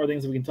few more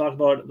things that we can talk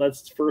about.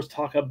 Let's first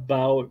talk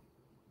about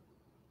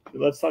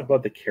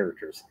the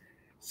characters.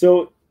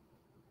 So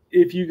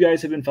if you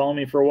guys have been following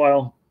me for a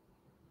while,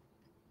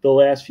 the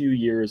last few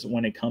years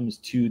when it comes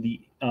to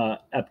the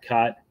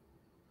Epcot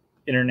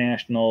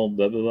International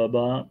blah blah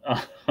blah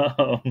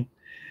blah,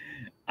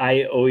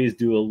 I always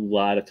do a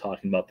lot of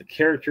talking about the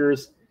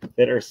characters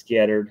that are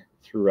scattered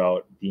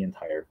throughout the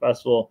entire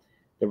festival.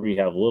 That we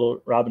have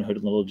Little Robin Hood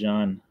and Little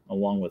John,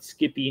 along with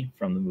Skippy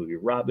from the movie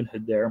Robin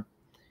Hood there.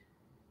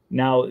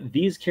 Now,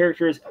 these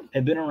characters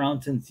have been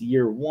around since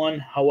year one.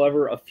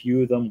 However, a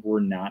few of them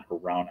were not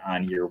around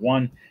on year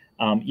one.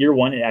 Year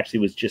one, it actually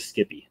was just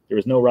Skippy. There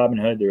was no Robin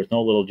Hood. There was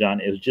no Little John.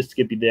 It was just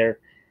Skippy there.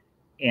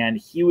 And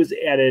he was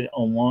added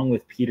along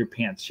with Peter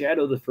Pan's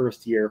shadow the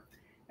first year.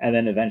 And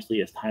then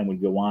eventually, as time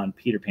would go on,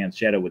 Peter Pan's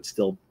shadow would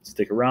still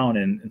stick around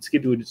and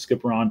Skippy would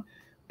skip around.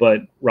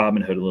 But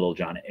Robin Hood and Little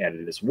John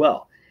added as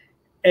well.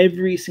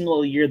 Every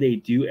single year, they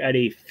do add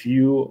a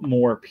few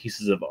more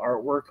pieces of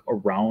artwork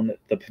around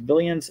the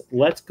pavilions.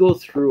 Let's go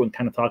through and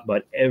kind of talk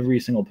about every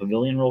single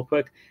pavilion real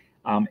quick.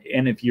 And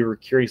if you're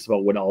curious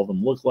about what all of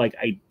them look like,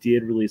 I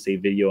did release a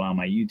video on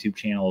my YouTube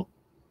channel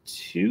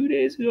 2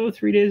 days ago,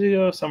 3 days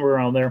ago, somewhere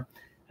around there.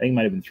 I think it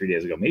might have been 3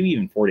 days ago, maybe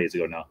even 4 days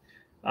ago now.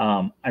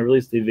 I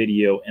released a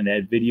video, and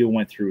that video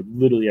went through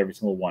literally every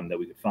single one that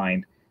we could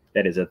find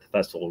that is at the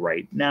festival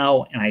right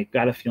now. And I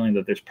got a feeling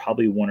that there's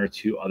probably one or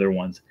two other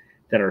ones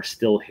that are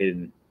still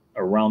hidden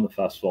around the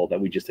festival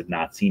that we just have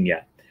not seen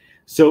yet.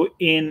 So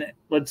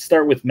let's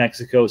start with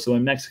Mexico. So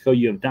in Mexico,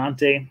 you have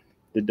Dante,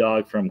 the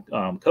dog from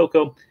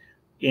Coco,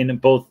 in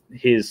both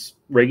his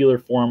regular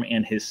form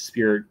and his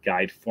spirit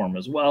guide form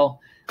as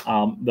well.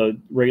 The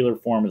regular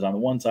form is on the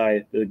one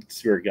side, the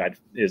spirit guide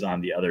is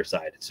on the other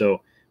side.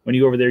 So when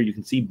you go over there, you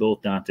can see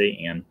both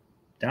Dante and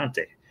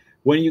Dante.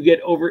 When you get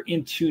over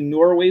into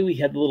Norway, we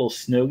had the little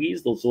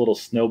Snowgies, those little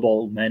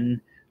snowball men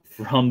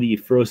from the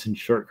Frozen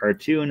short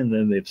cartoon, and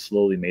then they've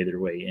slowly made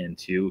their way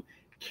into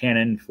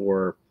canon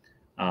for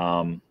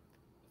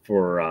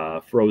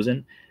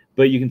Frozen.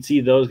 But you can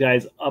see those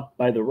guys up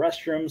by the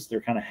restrooms.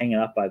 They're kind of hanging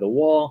up by the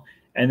wall.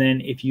 And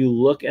then if you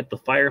look at the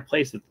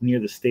fireplace that's near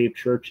the Stave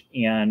Church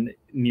and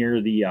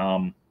near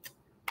the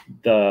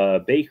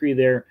bakery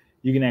there,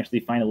 you can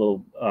actually find a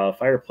little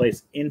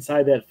fireplace.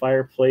 Inside that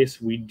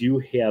fireplace, we do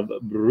have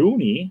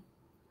Bruni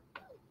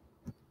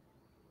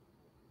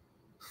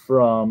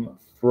from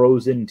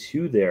Frozen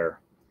 2 there.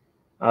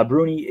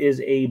 Bruni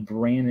is a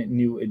brand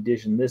new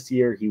addition this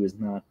year. He was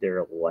not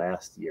there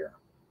last year.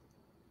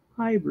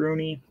 Hi,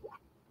 Bruni.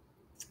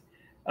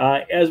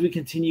 As we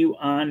continue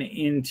on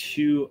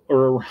into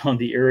or around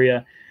the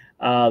area,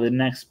 the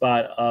next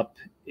spot up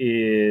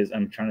is,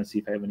 I'm trying to see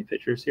if I have any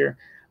pictures here.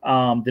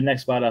 The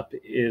next spot up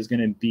is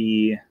going to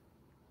be,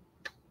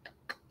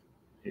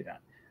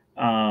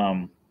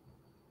 the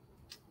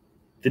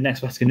next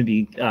spot's going to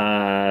be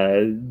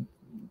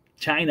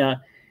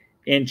China.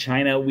 In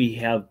China, we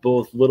have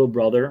both Little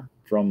Brother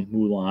from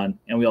Mulan,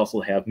 and we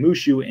also have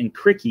Mushu and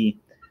Cricky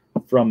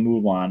from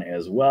Mulan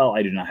as well.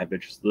 I do not have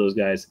pictures of those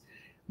guys.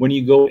 When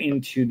you go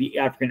into the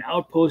African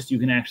Outpost, you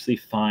can actually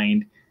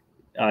find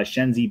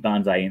Shenzi,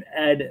 Banzai, and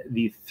Ed,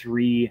 the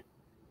three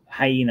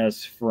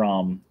hyenas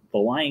from The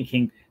Lion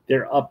King.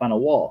 They're up on a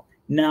wall.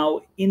 Now,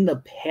 in the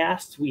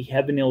past, we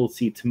have been able to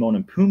see Timon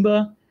and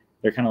Pumbaa.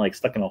 They're kind of like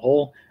stuck in a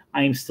hole.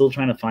 I am still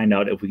trying to find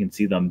out if we can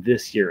see them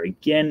this year.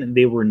 Again,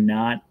 they were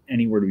not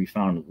anywhere to be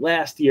found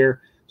last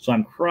year, so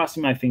I'm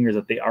crossing my fingers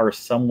that they are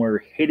somewhere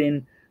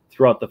hidden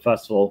throughout the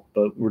festival,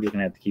 but we're just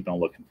going to have to keep on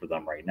looking for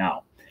them right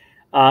now.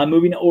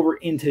 Moving over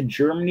into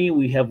Germany,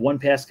 we have 1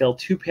 Pascal,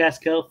 2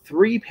 Pascal,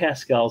 3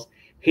 Pascals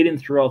hidden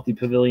throughout the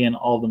pavilion,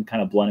 all of them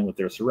kind of blending with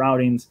their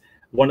surroundings.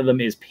 One of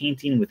them is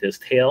painting with his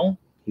tail.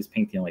 He's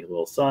painting like a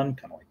little sun,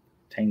 kind of like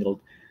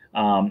tangled.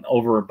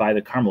 Over by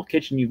the Caramel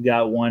Kitchen, you've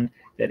got one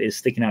that is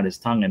sticking out his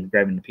tongue and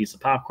grabbing a piece of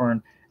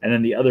popcorn. And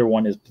then the other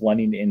one is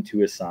blending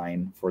into a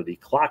sign for the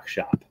clock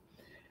shop.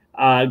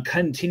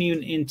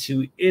 Continuing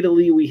into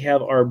Italy, we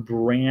have our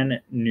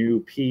brand new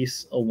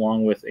piece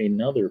along with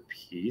another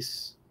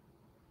piece.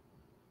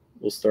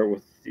 We'll start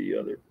with the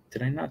other.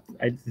 Did I not?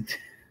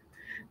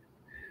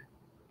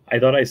 I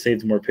thought I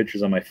saved more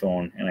pictures on my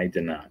phone, and I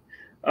did not.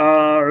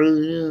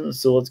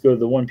 So let's go to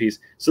the one piece.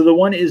 So the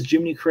one is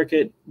Jiminy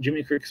Cricket.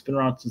 Jiminy Cricket's been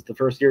around since the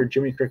first year.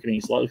 Jiminy Cricket, and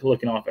he's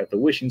looking off at the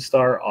wishing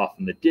star off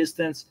in the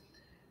distance.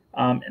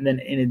 And then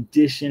in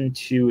addition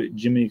to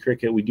Jiminy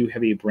Cricket, we do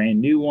have a brand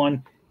new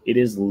one. It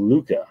is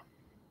Luca,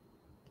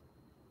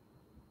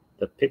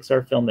 the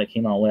Pixar film that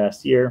came out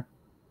last year.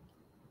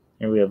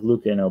 Here we have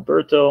Luca and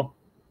Alberto.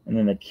 And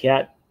then the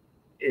cat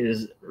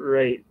is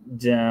right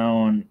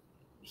down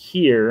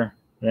here.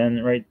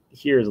 Then right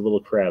here is a little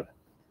crab.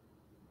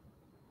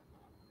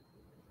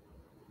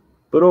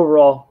 But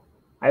overall,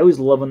 I always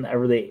love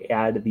whenever they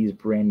add these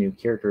brand new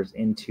characters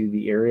into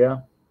the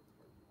area,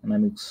 and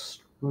I'm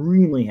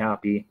extremely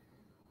happy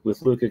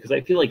with Luca because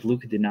I feel like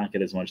Luca did not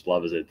get as much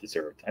love as it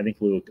deserved. I think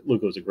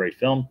Luca was a great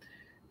film,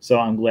 so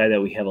I'm glad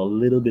that we have a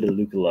little bit of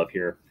Luca love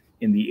here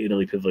in the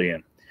Italy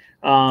Pavilion.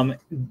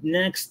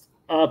 Next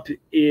up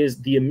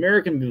is the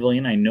American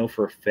Pavilion. I know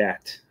for a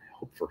fact, I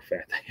hope for a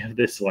fact I have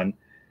this one.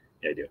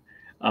 Yeah, I do.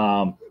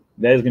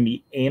 That is going to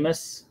be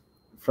Amos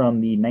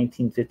from the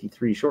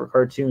 1953 short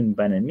cartoon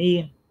Ben and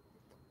Me.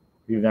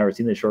 If you've never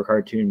seen the short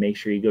cartoon, make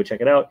sure you go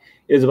check it out.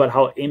 It is about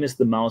how Amos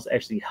the Mouse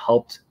actually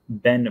helped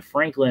Ben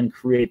Franklin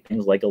create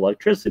things like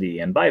electricity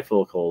and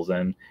bifocals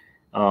and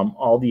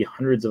all the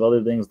hundreds of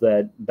other things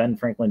that Ben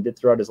Franklin did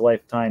throughout his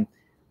lifetime.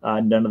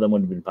 None of them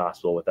would have been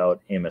possible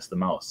without Amos the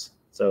Mouse.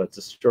 So it's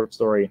a short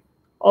story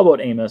all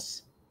about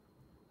Amos.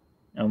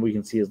 And we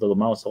can see his little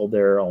mouse hole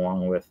there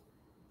along with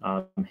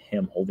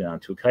him holding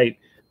onto a kite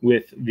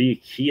with the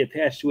key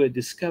attached to it,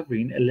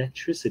 discovering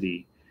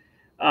electricity.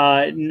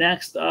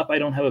 Next up, I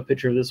don't have a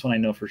picture of this one, I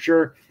know for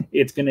sure.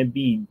 It's going to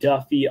be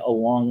Duffy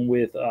along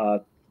with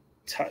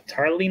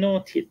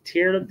Tarlino,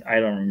 I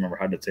don't remember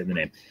how to say the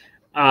name.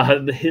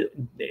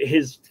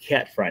 His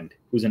cat friend,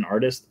 who's an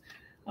artist.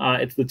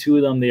 It's the two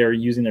of them. They are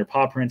using their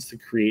paw prints to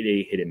create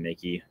a hidden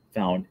Mickey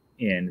found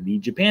in the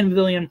Japan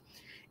Pavilion.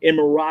 In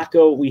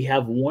Morocco, we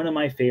have one of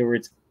my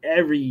favorites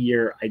every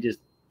year. I just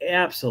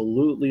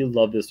absolutely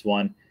love this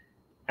one.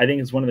 I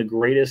think it's one of the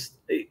greatest.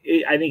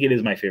 I think it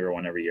is my favorite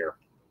one every year.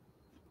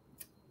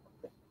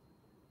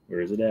 Where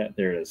is it at?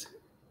 There it is.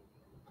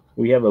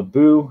 We have a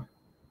Boo.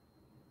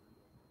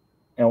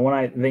 And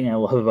one thing I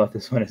love about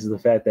this one is the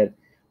fact that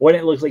one,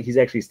 it looks like he's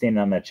actually standing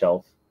on that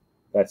shelf.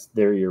 That's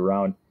there year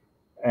round.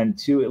 And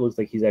two, it looks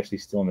like he's actually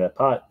still in that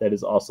pot. That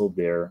is also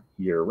there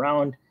year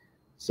round.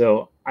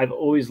 So I've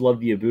always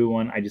loved the Abu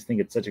one. I just think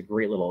it's such a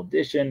great little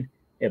addition.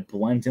 It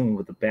blends in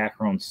with the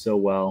background so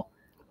well.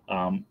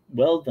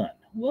 Well done.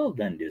 Well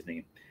done,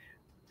 Disney.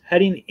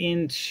 Heading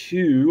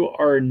into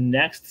our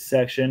next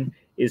section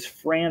is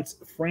France.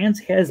 France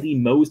has the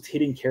most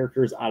hidden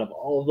characters out of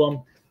all of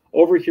them.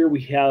 Over here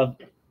we have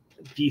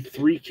the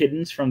three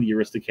kittens from the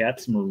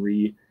Aristocats,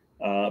 Marie,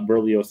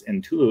 Berlioz,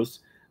 and Toulouse.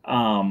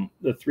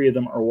 The three of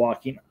them are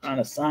walking on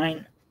a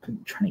sign.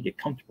 I'm trying to get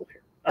comfortable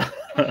here.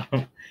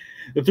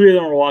 The three of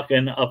them are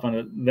walking up on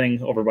a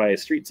thing over by a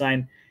street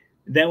sign.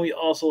 Then we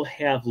also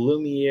have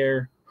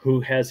Lumiere,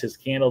 who has his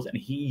candles, and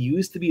he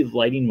used to be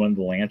lighting one of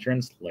the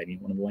lanterns.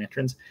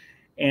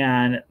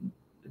 And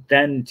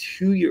then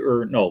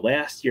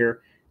last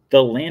year,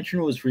 the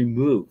lantern was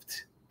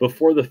removed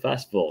before the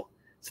festival.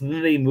 So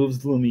then they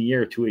moved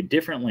Lumiere to a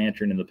different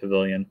lantern in the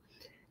pavilion.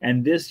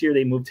 And this year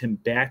they moved him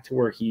back to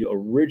where he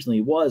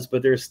originally was,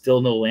 but there's still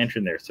no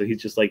lantern there. So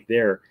he's just like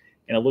there.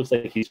 And it looks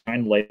like he's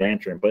trying to light a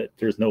lantern, but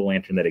there's no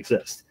lantern that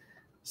exists.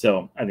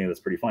 So I think that's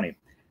pretty funny.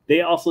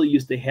 They also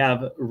used to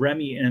have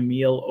Remy and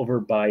Emile over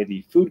by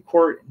the food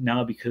court.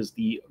 Now, because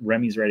the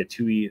Remy's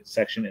Ratatouille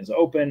section is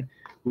open,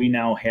 we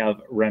now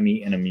have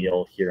Remy and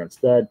Emile here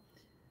instead.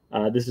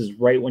 This is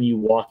right when you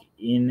walk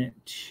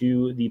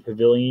into the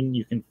pavilion.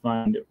 You can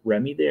find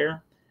Remy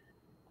there.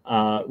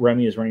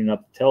 Remy is running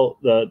up I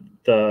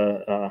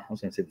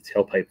was going to say the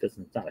tailpipe. That's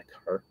not a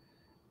car.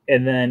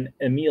 And then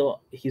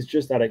Emile, he's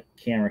just out of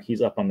camera.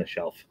 He's up on the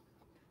shelf.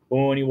 But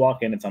when you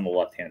walk in, it's on the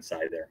left-hand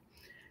side there.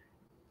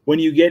 When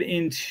you get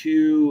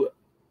into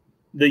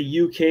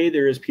the UK,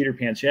 there is Peter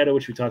Pan's Shadow,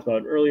 which we talked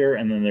about earlier.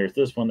 And then there's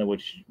this one that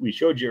which we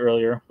showed you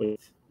earlier with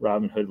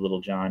Robin Hood,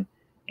 Little John,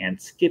 and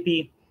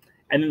Skippy.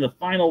 And then the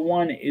final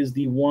one is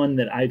the one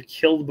that I've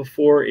killed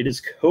before. It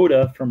is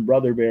Coda from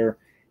Brother Bear.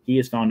 He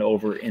is found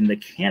over in the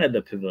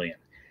Canada Pavilion.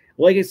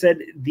 Like I said,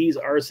 these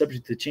are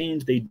subject to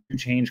change. They do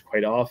change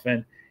quite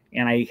often.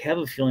 And I have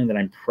a feeling that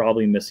I'm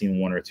probably missing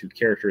one or two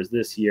characters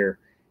this year.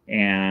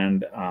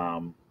 And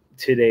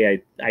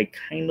today I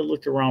kind of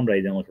looked around, but I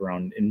didn't look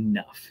around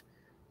enough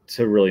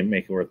to really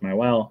make it worth my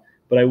while.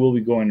 But I will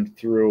be going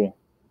through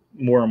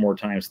more and more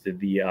times to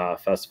the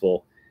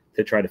festival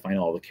to try to find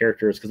all the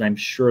characters, because I'm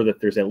sure that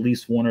there's at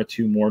least one or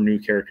two more new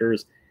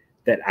characters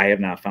that I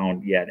have not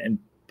found yet, and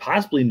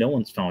possibly no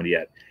one's found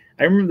yet.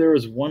 I remember there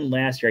was one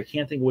last year. I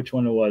can't think which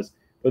one it was,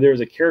 but there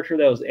was a character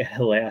that was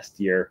added last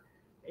year,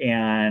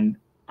 and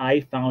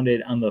I found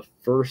it on the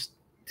first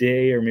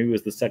day, or maybe it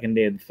was the second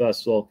day of the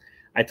festival.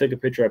 I took a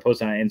picture, I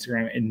posted on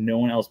Instagram, and no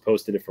one else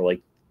posted it for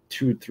like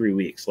 2 or 3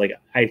 weeks. Like,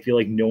 I feel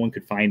like no one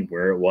could find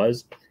where it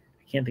was.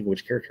 I can't think of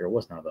which character it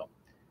was now,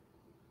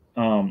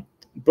 though.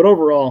 But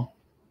overall,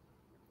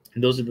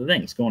 those are the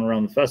things going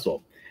around the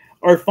festival.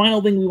 Our final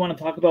thing we want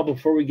to talk about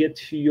before we get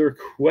to your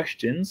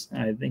questions,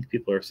 I think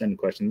people are sending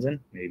questions in,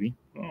 maybe,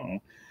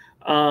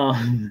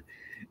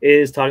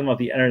 is talking about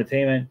the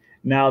entertainment.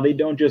 Now, they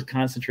don't just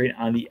concentrate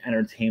on the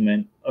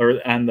entertainment or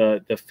on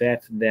the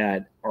fact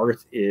that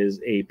art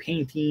is a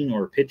painting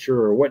or a picture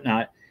or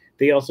whatnot.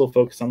 They also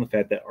focus on the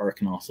fact that art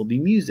can also be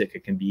music.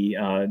 It can be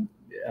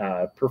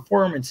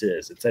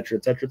performances, etc.,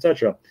 etc.,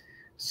 etc.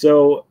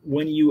 So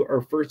when you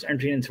are first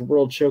entering into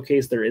World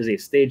Showcase, there is a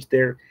stage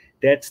there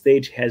that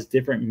stage has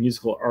different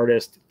musical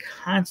artists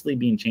constantly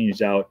being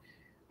changed out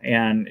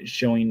and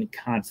showing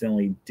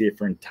constantly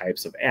different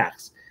types of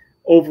acts.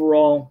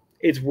 Overall,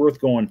 it's worth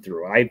going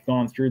through. I've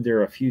gone through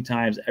there a few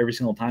times. Every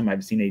single time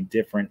I've seen a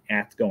different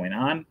act going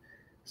on.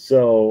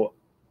 So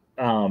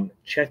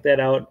check that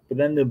out. But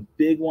then the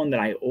big one that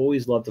I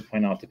always love to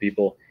point out to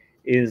people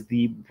is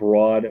the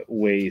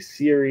Broadway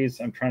series.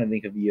 I'm trying to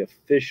think of the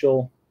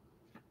official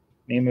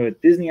name of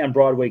it, Disney on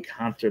Broadway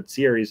concert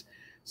series.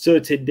 So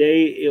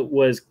today it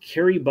was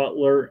Carrie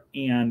Butler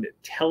and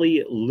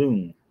Telly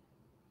Loom.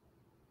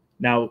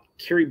 Now,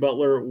 Carrie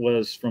Butler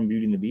was from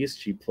Beauty and the Beast.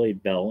 She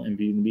played Belle in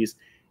Beauty and the Beast.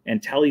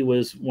 And Telly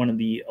was one of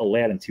the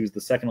Aladdins. He was the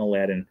second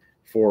Aladdin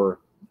for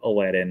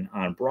Aladdin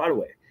on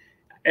Broadway.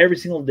 Every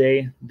single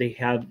day they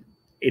have,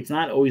 it's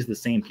not always the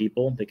same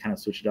people. They kind of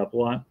switch it up a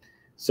lot.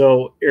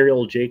 So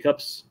Ariel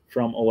Jacobs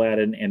from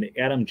Aladdin and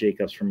Adam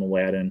Jacobs from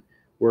Aladdin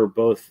were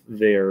both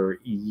there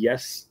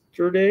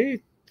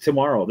yesterday.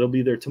 Tomorrow. They'll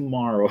be there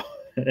tomorrow.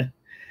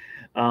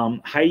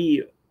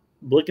 Heidi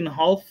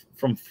Blickenhalf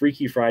from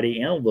Freaky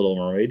Friday and Little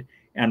Mermaid,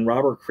 and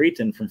Robert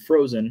Creighton from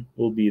Frozen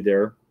will be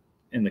there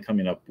in the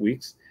coming up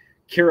weeks.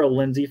 Kara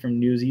Lindsay from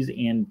Newsies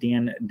and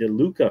Dan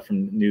DeLuca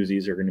from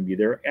Newsies are going to be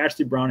there.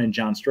 Ashley Brown and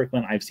John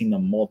Strickland, I've seen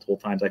them multiple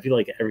times. I feel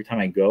like every time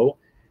I go,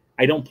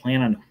 I don't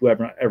plan on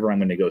whoever I'm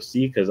going to go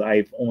see because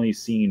I've only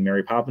seen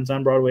Mary Poppins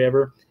on Broadway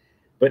ever.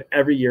 But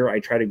every year I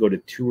try to go to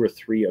 2 or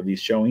 3 of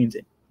these showings.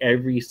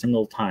 Every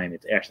single time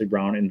it's Ashley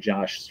Brown and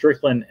Josh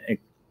Strickland,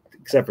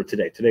 except for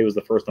today. Today was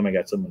the first time I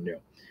got someone new.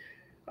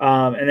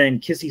 And then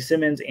Kissy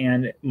Simmons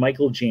and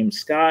Michael James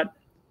Scott.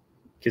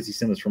 Kissy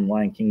Simmons from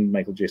Lion King,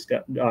 Michael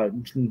Scott. That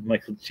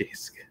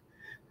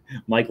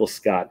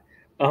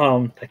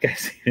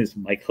guy's name is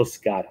Michael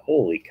Scott.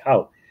 Holy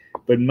cow.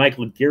 But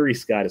Michael Gary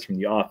Scott is from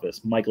The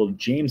Office. Michael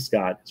James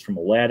Scott is from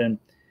Aladdin.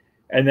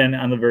 And then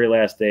on the very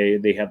last day,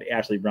 they have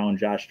Ashley Brown,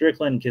 Josh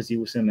Strickland,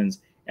 Kissy Simmons,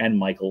 and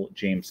Michael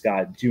James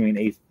Scott doing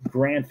a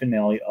grand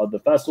finale of the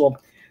festival.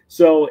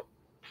 So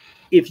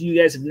if you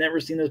guys have never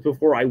seen this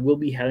before, I will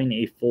be having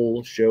a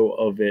full show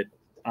of it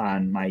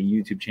on my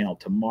YouTube channel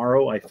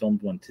tomorrow. I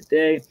filmed one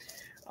today.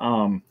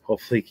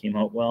 Hopefully it came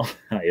out well.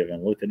 I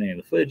haven't looked at any of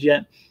the footage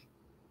yet.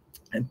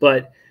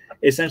 But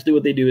essentially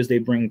what they do is they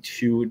bring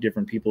 2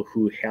 different people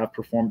who have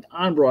performed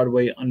on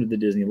Broadway under the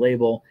Disney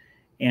label,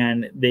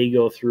 and they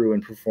go through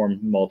and perform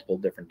multiple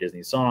different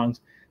Disney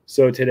songs.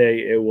 So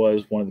today it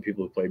was one of the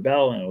people who played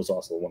Belle, and it was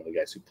also one of the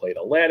guys who played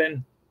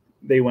Aladdin.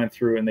 They went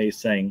through and they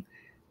sang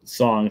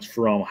songs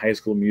from High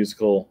School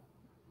Musical,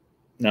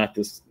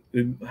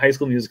 High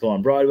School Musical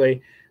on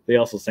Broadway. They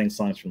also sang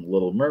songs from The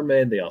Little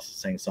Mermaid. They also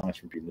sang songs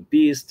from Beauty and the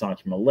Beast, songs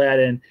from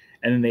Aladdin,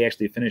 and then they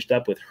actually finished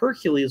up with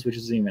Hercules, which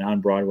isn't even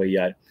on Broadway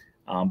yet,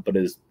 but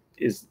is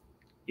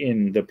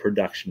in the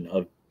production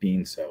of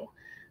being so.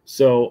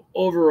 So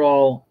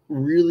overall,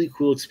 really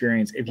cool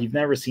experience. If you've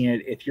never seen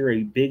it, if you're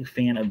a big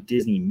fan of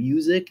Disney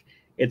music,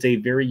 it's a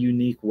very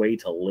unique way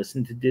to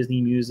listen to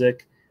Disney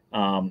music,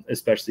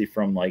 especially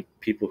from like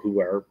people who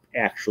are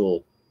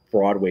actual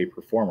Broadway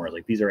performers.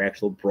 Like these are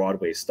actual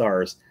Broadway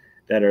stars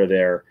that are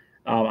there.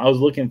 I was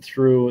looking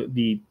through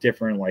the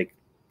different like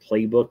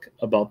playbook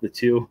about the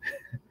 2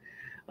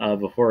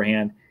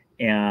 beforehand,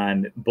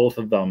 and both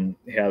of them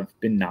have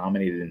been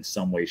nominated in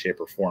some way,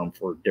 shape, or form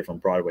for different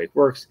Broadway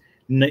works.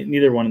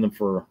 Neither one of them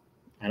for,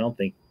 I don't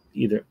think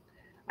either.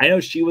 I know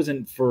she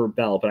wasn't for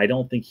Belle, but I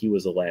don't think he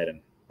was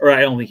Aladdin, or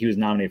I don't think he was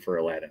nominated for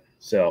Aladdin.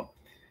 So,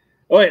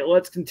 all right,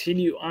 let's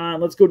continue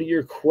on. Let's go to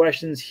your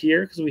questions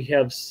here because we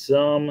have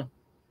some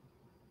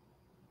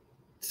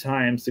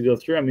times to go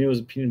through. I mean, it was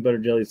a peanut butter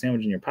jelly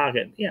sandwich in your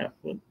pocket. Yeah,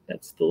 well,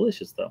 that's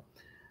delicious, though.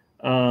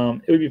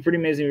 It would be pretty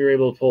amazing if you were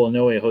able to pull a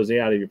No Way Jose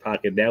out of your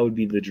pocket. That would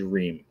be the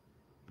dream.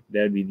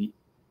 That would be the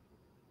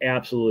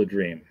absolute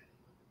dream.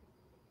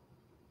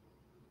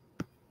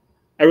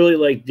 I really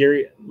like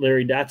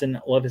Larry Dotson.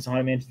 Love his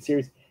Haunted Mansion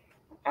series.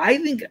 I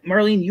think,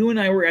 Marlene, you and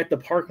I were at the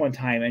park one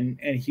time, and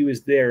he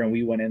was there, and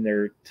we went in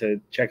there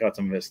to check out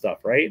some of his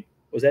stuff, right?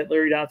 Was that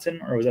Larry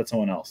Dotson, or was that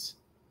someone else?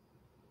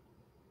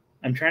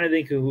 I'm trying to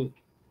think who.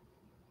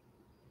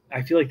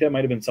 I feel like that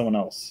might have been someone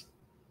else.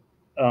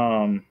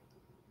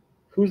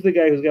 Who's the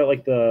guy who's got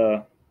like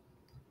the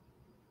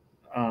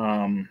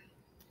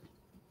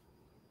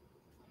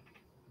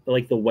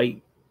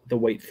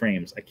white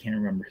frames? I can't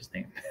remember his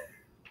name.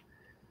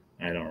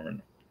 I don't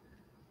remember.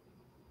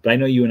 But I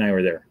know you and I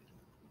were there.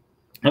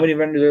 How many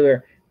vendors are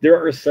there? There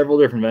are several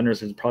different vendors.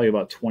 There's probably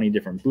about 20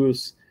 different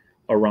booths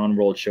around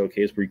World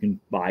Showcase where you can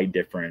buy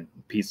different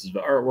pieces of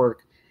artwork.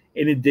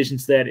 In addition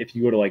to that, if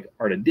you go to like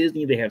Art of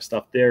Disney, they have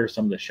stuff there.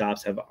 Some of the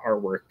shops have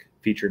artwork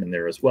featured in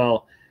there as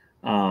well.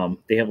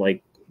 They have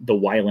like the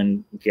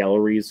Wyland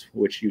galleries,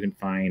 which you can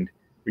find,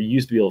 or you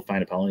used to be able to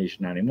find at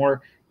Polynesian, not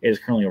anymore. It is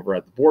currently over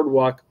at the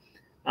Boardwalk.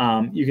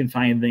 You can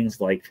find things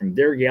like from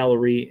their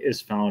gallery is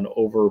found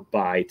over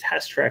by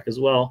Test Track as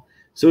well.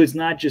 So it's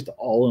not just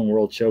all in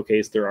World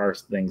Showcase. There are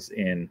things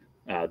in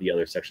the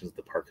other sections of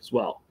the park as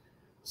well.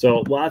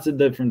 So lots of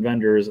different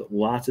vendors,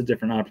 lots of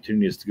different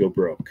opportunities to go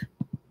broke.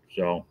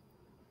 So,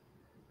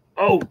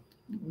 oh,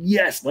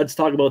 Yes, let's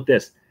talk about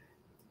this.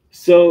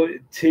 So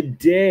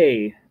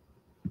today,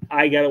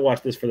 I got to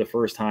watch this for the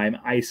first time.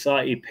 I saw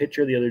a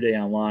picture the other day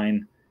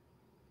online.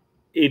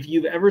 If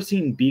you've ever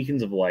seen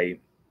Beacons of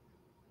Light,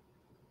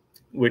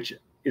 which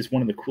is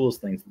one of the coolest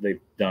things that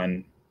they've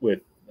done with,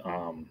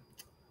 I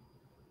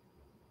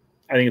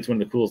think it's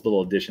one of the coolest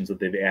little additions that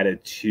they've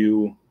added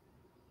to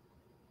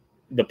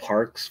the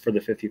parks for the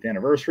 50th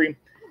anniversary.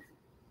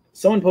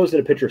 Someone posted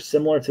a picture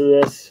similar to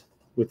this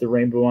with the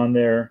rainbow on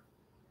there.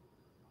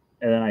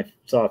 And then I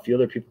saw a few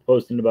other people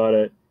posting about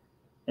it.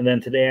 And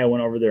then today I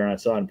went over there and I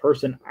saw it in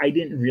person. I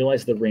didn't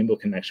realize the rainbow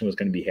connection was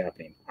going to be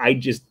happening. I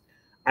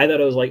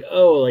thought it was like,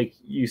 oh, like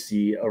you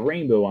see a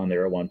rainbow on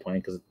there at one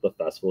point because it's the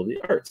Festival of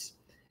the Arts.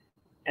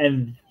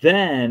 And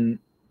then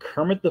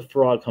Kermit the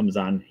Frog comes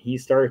on. He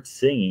starts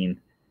singing.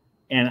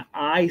 And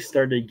I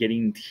started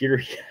getting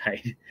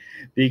teary-eyed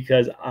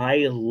because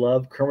I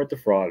love Kermit the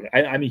Frog.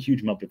 I'm a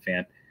huge Muppet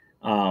fan.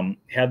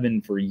 Have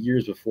been for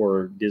years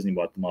before Disney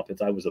bought the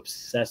Muppets. I was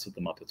obsessed with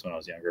the Muppets when I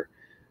was younger.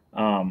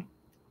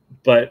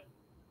 But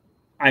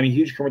I'm a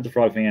huge Kermit the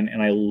Frog fan,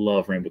 and I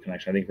love Rainbow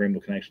Connection. I think Rainbow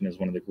Connection is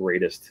one of the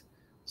greatest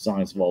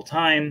songs of all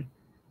time.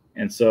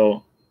 And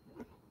so,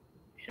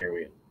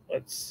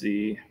 let's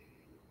see.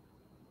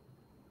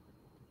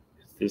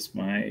 Is this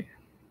my...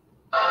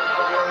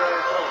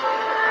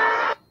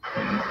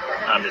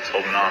 I'm just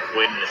holding off,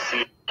 waiting to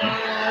see.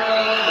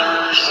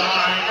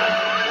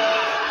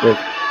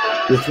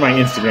 This is my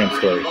Instagram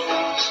story.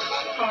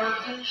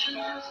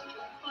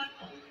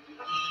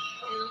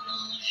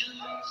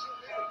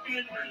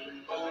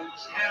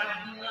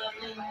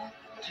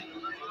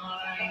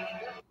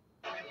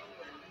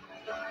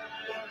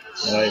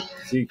 All right,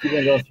 so you keep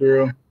on going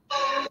through.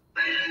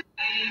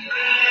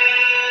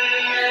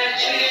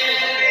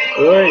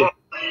 Oi!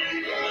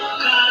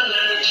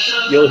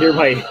 You'll hear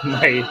my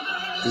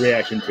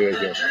reaction to it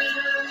here.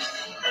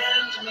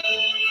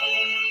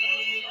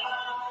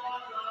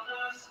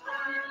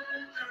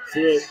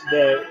 See,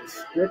 the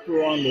strip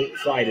along the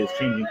side is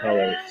changing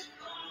colors.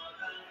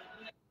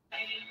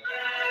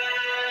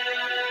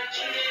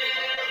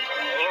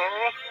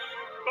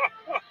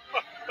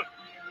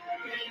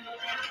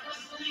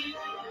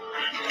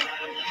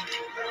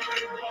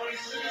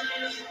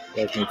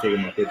 That's me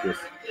taking my pictures.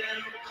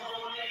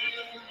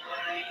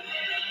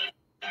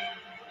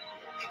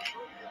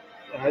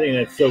 I think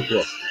that's so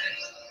cool.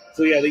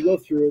 So yeah, they go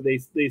through,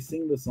 they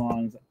sing the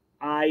songs.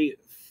 I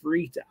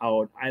freaked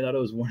out. I thought it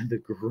was one of the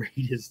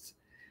greatest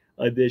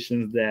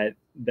additions that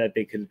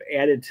they could have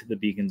added to the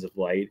Beacons of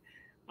Light.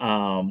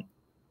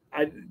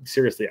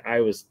 Seriously,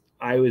 I was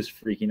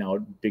freaking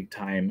out big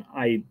time.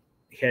 I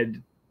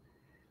had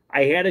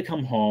to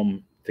come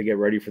home to get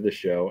ready for the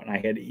show, and I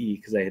had to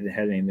eat because I hadn't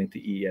had anything to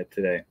eat yet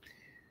today.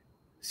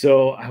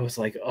 So I was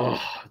like, oh,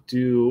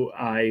 do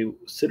I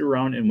sit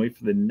around and wait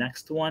for the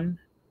next one,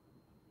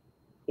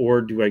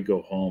 or do I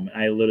go home?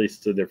 And I literally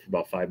stood there for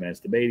about 5 minutes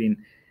debating,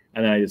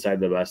 and then I decided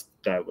the best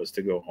bet was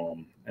to go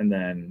home and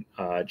then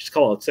just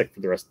call out sick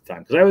for the rest of the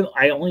time, because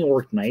I only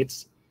work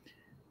nights,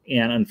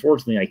 and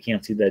unfortunately I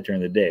can't see that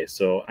during the day.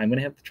 So I'm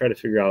gonna have to try to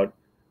figure out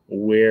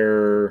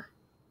where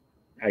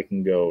I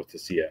can go to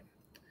see it.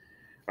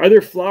 Are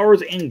there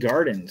flowers and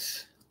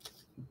gardens?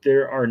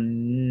 There are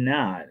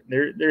not.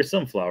 There's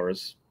some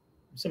flowers,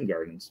 some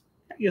gardens.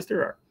 Yes,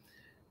 there are.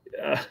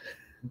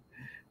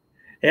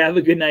 Have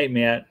a good night,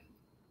 Matt.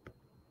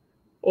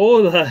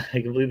 Oh, I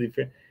completely.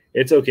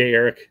 It's okay,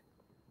 Eric.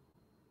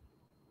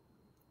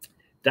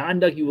 Don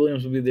Ducky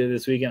Williams will be there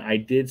this weekend. I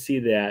did see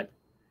that.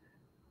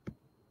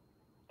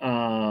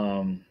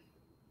 I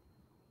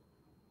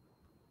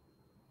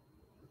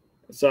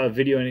saw a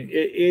video, and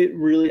it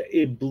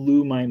really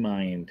blew my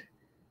mind.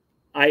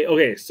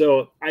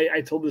 So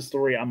I told this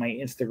story on my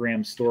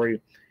Instagram story,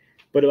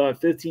 but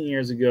about 15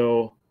 years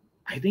ago,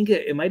 I think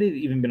it might have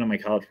even been on my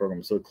college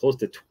program, so close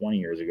to 20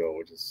 years ago,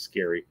 which is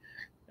scary,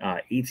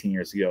 18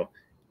 years ago,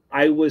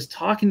 I was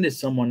talking to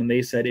someone, and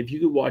they said, if you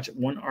could watch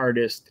one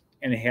artist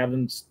and have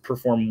them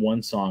perform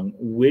one song,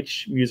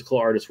 which musical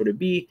artist would it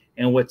be,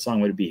 and what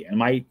song would it be? And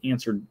my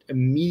answer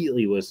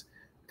immediately was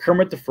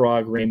Kermit the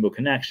Frog, Rainbow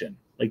Connection.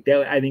 Like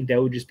that, I think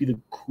that would just be the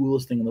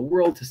coolest thing in the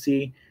world to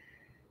see.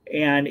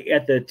 And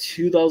at the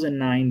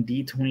 2009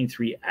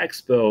 D23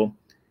 Expo,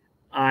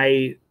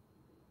 I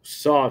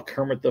saw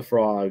Kermit the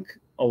Frog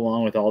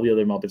along with all the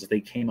other Muppets.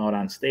 They came out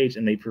on stage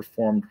and they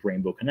performed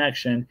Rainbow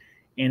Connection,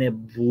 and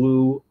it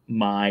blew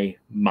my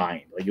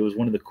mind. Like, it was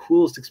one of the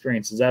coolest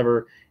experiences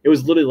ever. It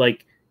was literally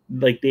like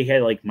they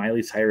had, like,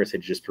 Miley Cyrus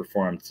had just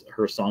performed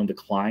her song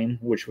Decline,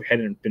 which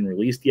hadn't been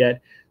released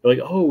yet. They're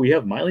like, oh, we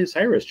have Miley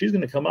Cyrus. She's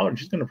going to come out and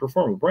she's going to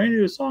perform a brand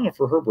new song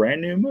for her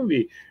brand new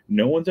movie.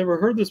 No one's ever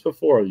heard this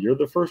before. You're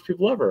the first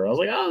people ever. I was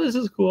like, oh, this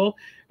is cool.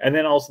 And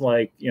then also,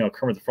 like,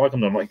 Kermit the Frog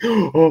comes on. I'm like,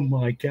 oh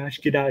my gosh,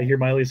 get out of here,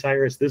 Miley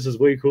Cyrus. This is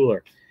way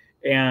cooler.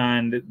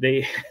 And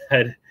they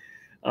had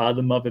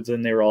the Muppets,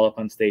 and they were all up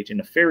on stage in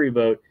a ferry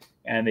boat,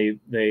 and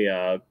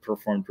they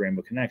performed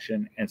Rainbow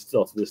Connection. And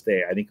still to this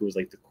day, I think it was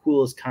like the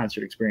coolest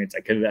concert experience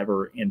I could have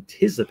ever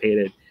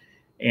anticipated.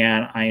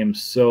 And I am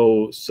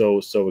so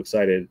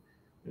excited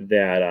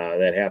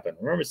that happened.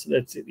 Remember, so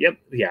that's it. Yep,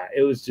 yeah.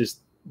 It was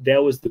just,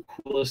 that was the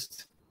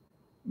coolest,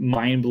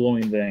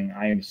 mind-blowing thing.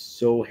 I am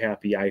so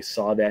happy I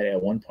saw that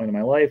at one point in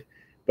my life.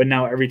 But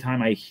now every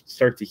time I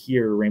start to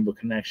hear Rainbow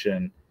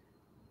Connection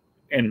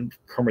and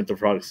Kermit the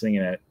Frog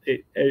singing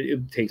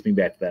it takes me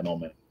back to that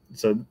moment.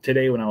 So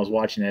today when I was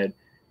watching it,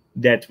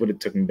 that's what it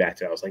took me back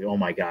to. I was like, oh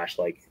my gosh,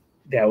 like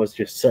that was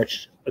just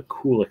such a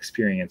cool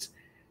experience.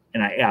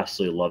 And I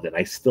absolutely loved it.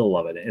 I still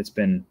love it. It's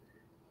been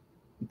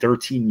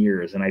 13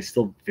 years and I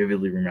still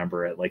vividly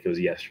remember it like it was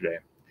yesterday.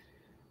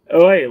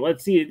 Oh, hey,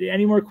 let's see.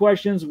 Any more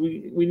questions?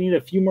 We need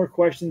a few more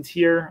questions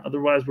here.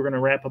 Otherwise, we're going to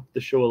wrap up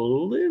the show a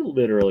little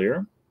bit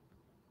earlier.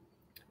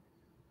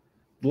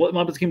 The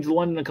Muppets came to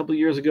London a couple of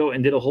years ago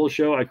and did a whole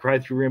show. I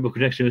cried through Rainbow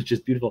Connection. It was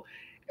just beautiful.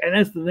 And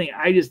that's the thing.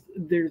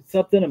 There's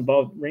something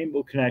about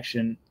Rainbow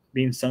Connection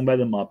being sung by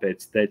the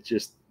Muppets that's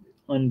just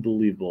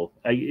unbelievable.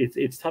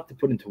 It's tough to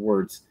put into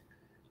words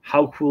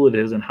how cool it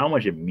is and how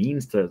much it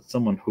means to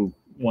someone who,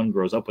 one,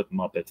 grows up with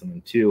Muppets, and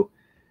then two,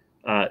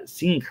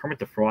 seeing Kermit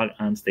the Frog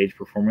on stage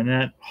performing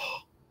that,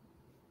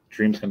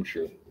 dreams come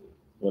true.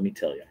 Let me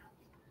tell you.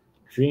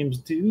 Dreams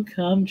do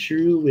come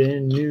true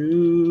in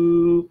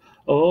New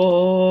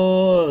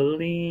Orleans.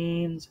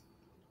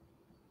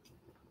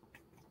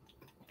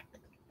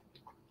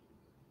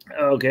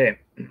 Okay.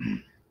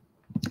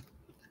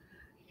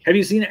 Have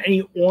you seen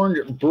any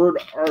Orange Bird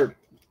art?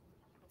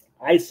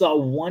 I saw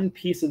one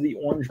piece of the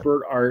Orange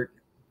Bird art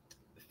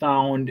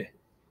found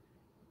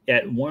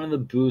at one of the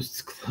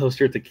booths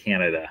closer to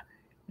Canada.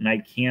 And I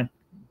can't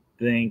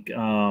think,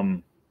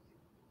 I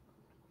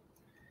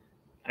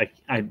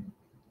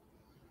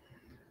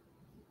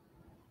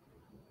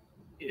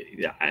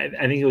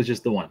think it was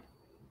just the one.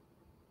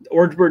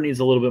 Orange Bird needs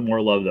a little bit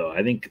more love, though.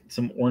 I think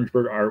some Orange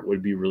Bird art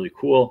would be really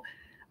cool.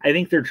 I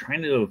think they're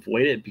trying to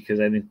avoid it because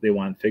I think they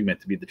want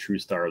Figment to be the true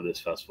star of this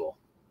festival.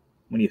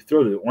 When you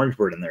throw the Orange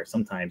Bird in there,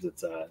 sometimes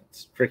it's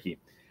tricky.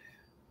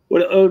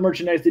 What other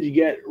merchandise did you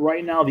get?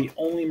 Right now, the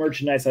only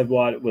merchandise I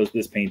bought was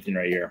this painting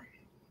right here.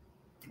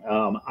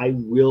 I'll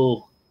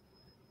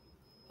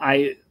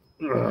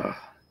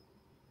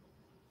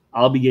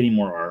be getting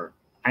more art.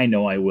 I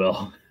know I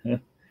will.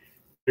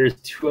 There's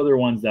two other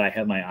ones that I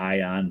have my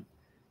eye on.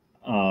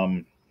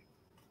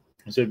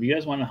 So if you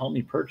guys want to help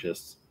me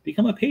purchase,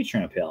 become a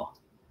Patreon pal.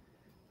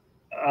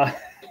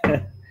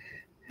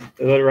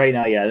 But right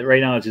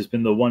now it's just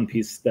been the one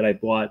piece that I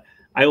bought.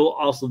 I will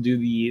also do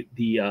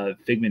the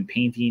Figment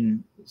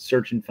painting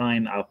search and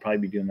find. I'll probably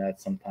be doing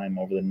that sometime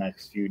over the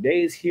next few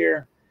days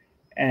here,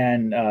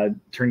 and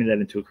turning that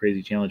into a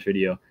crazy challenge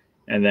video,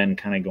 and then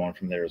kind of going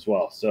from there as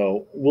well.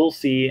 So we'll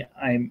see.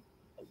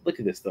 Look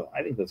at this though.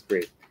 I think that's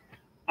great.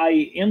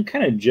 I am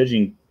kind of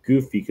judging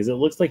Goofy because it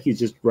looks like he's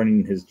just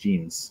running his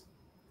jeans.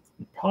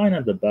 Probably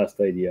not the best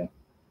idea.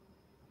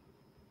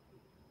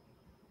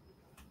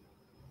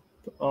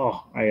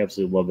 Oh, I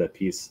absolutely love that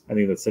piece. I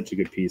think that's such a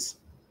good piece.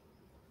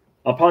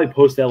 I'll probably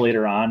post that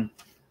later on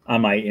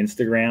my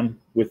Instagram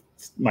with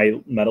my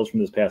medals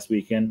from this past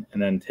weekend,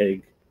 and then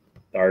tag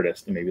the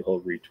artist, and maybe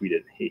he'll retweet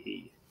it,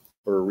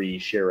 or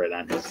reshare it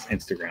on his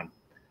Instagram.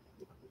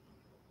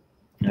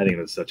 I think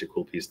that's such a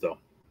cool piece, though.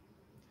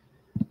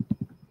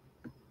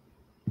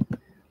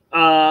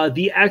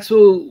 The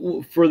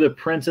expo for the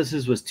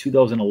princesses was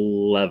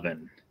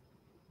 2011.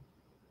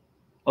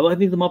 Although I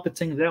think the Muppets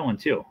sang that one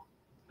too.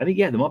 I think,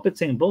 yeah, the Muppets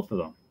sang both of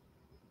them.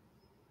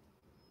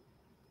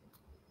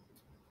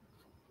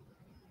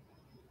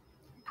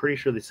 Pretty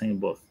sure they sang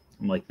both.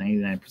 I'm like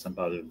 99%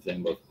 positive they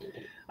sang both.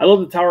 I love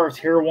the Tower of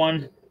Terror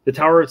one. The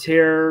Tower of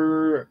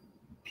Terror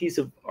piece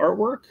of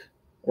artwork.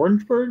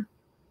 Orange Bird?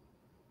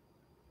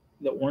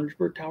 The Orange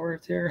Bird Tower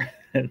of Terror?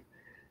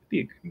 Be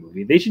a good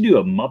movie. They should do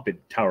a Muppet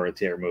Tower of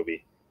Terror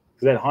movie,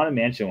 because that Haunted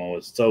Mansion one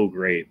was so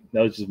great.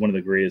 That was just one of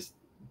the greatest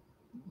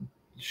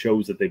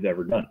shows that they've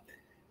ever done.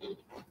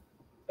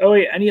 Oh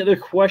wait, any other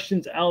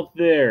questions out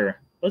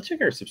there? Let's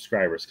check our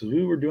subscribers, because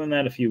we were doing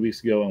that a few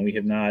weeks ago and we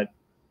have not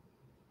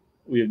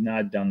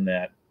done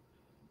that.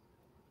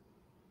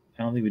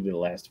 I don't think we did it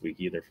last week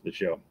either for the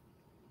show.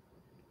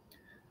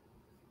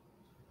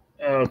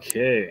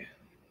 Okay.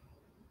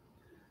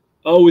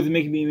 Oh, with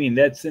Making Me Mean,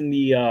 that's in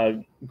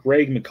the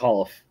Greg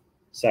McAuliffe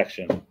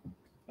section.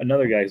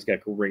 Another guy who's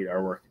got great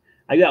artwork.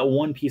 I got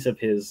one piece of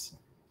his,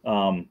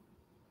 not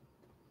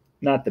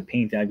the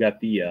painting. I got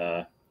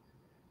the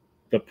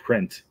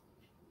print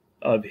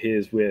of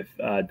his with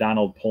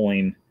Donald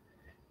pulling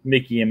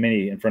Mickey and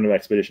Minnie in front of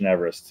Expedition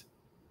Everest,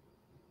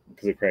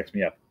 because it cracks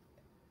me up.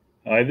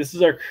 This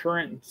is our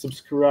current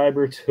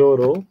subscriber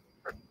total.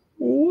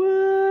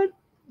 What?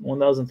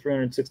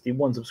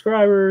 1,361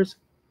 subscribers.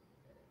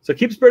 So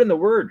keep spreading the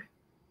word.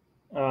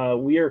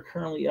 We are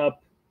currently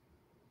up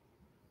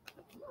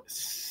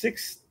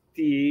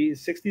 60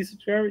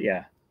 subscribers.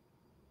 Yeah.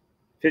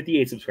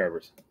 58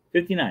 subscribers.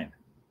 59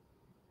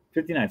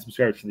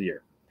 subscribers for the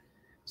year.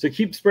 So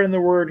keep spreading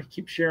the word.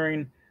 Keep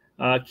sharing.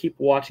 Keep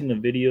watching the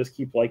videos.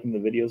 Keep liking the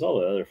videos. All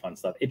the other fun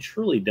stuff. It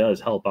truly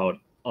does help out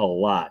a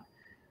lot.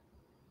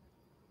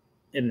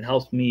 And it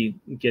helps me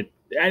get...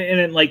 And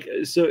then, like,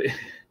 so...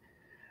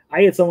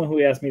 I had someone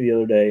who asked me the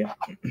other day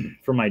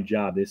for my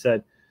job. They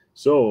said,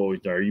 "So,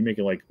 are you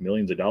making like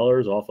millions of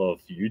dollars off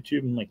of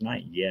YouTube?" I'm like,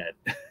 "Not yet."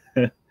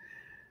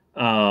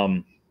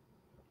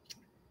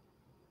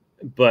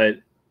 But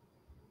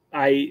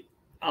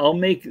I'll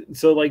make,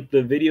 so like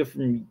the video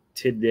from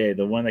today,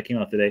 the one that came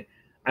out today,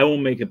 I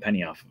won't make a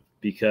penny off of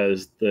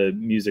because the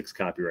music's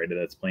copyrighted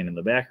that's playing in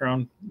the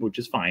background, which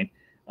is fine,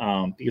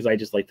 because I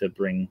just like to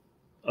bring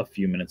a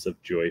few minutes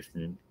of joy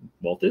from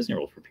Walt Disney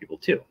World for people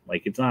too.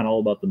 Like, it's not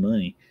all about the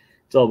money;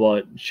 it's all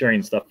about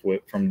sharing stuff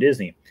from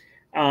Disney.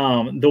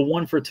 The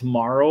one for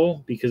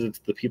tomorrow, because it's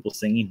the people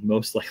singing,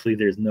 most likely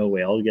there's no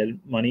way I'll get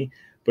money.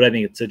 But I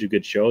think it's such a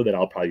good show that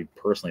I'll probably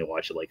personally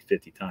watch it like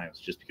 50 times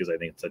just because I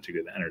think it's such a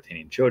good,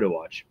 entertaining show to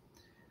watch.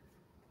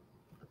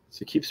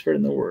 So keep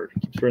spreading the word.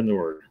 Keep spreading the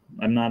word.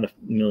 I'm not a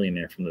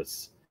millionaire from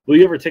this. Will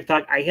you ever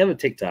TikTok? I have a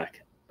TikTok.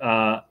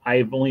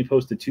 I've only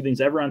posted 2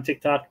 things ever on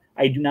TikTok.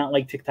 I do not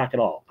like TikTok at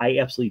all. I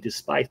absolutely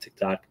despise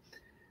TikTok.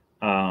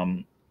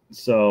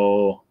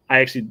 So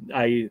I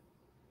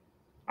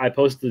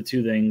posted the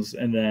 2 things,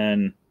 and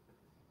then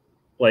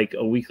like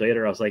a week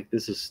later, I was like,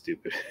 "This is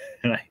stupid,"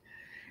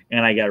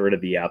 and I got rid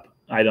of the app.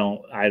 I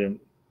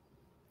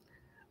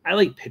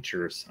like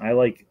pictures. I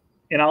like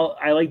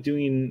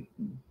doing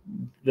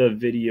the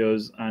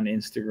videos on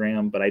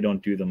Instagram, but I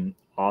don't do them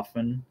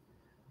often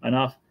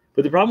enough.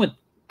 But the problem with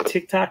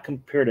TikTok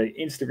compared to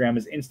Instagram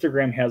is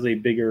Instagram has a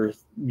bigger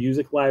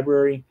music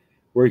library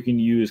where you can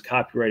use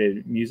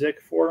copyrighted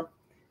music for.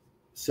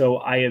 So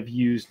I have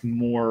used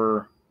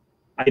more.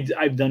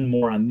 I've done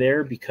more on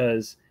there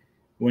because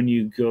when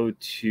you go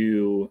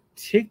to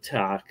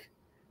TikTok,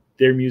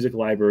 their music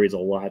library is a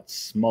lot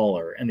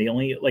smaller, and they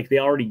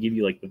already give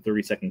you like the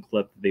 30-second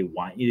clip that they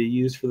want you to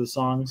use for the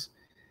songs.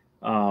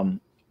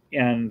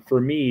 And for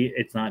me,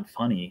 it's not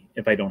funny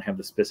if I don't have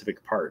the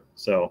specific part.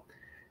 So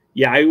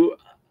yeah,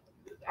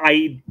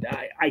 I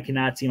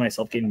cannot see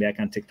myself getting back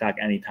on TikTok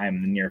anytime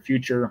in the near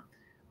future,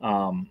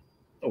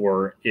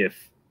 or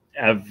if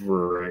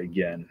ever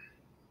again.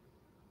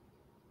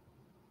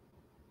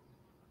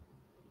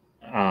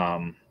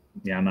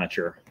 Yeah, I'm not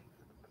sure.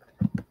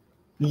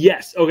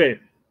 Yes. Okay.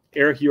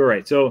 Eric, you were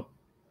right. So,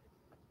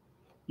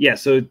 yeah,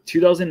 so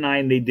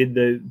 2009 they did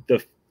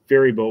the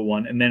ferry boat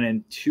one, and then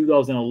in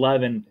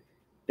 2011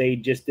 they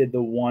just did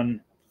the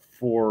one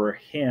for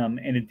him,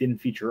 and it didn't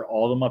feature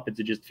all the Muppets.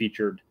 It just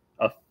featured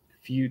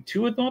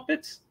two of the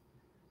Muppets.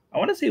 I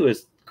want to say it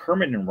was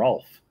Kermit and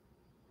Rolf.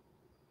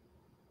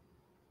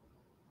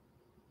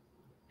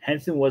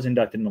 Henson was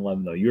inducted in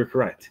 11, though. You're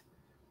correct.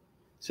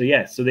 So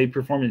yeah, so they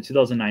performed in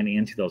 2009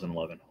 and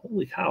 2011.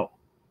 Holy cow!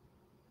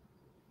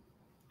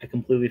 I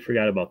completely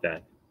forgot about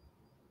that.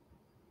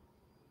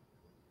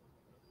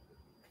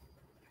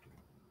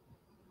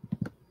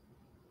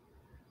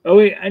 Oh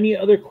wait, any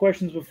other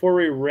questions before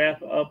we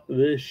wrap up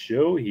this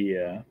show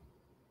here?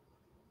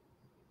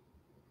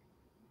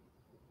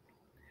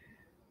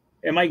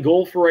 And my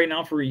goal for right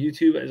now for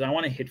YouTube is I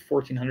want to hit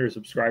 1,400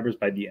 subscribers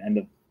by the end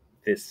of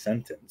this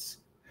sentence.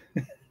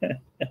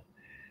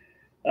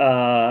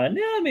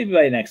 Maybe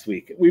by next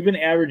week. We've been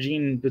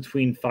averaging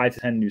between 5 to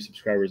 10 new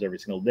subscribers every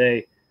single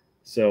day.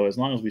 So as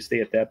long as we stay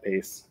at that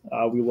pace,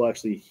 we will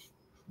actually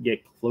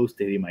get close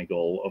to hitting my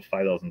goal of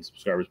 5,000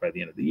 subscribers by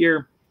the end of the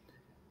year.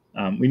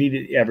 We need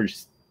to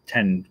average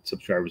 10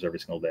 subscribers every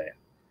single day.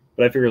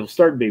 But I figure we'll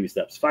start in baby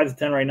steps. 5 to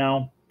 10 right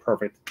now,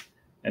 perfect.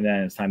 And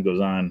then as time goes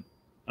on,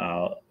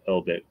 a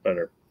little bit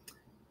better.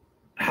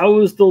 How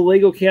is the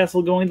Lego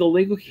castle going? The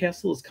Lego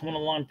castle is coming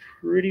along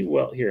pretty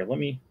well. Here, let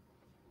me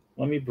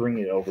bring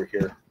it over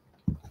here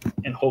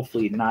and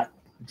hopefully not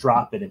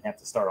drop it and have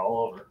to start all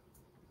over.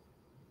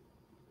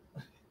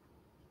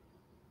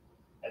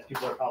 As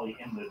people are probably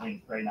in the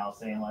link right now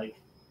saying like,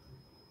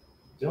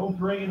 don't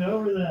bring it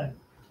over then.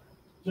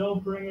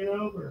 Don't bring it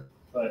over.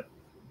 But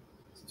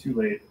it's too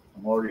late.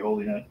 I'm already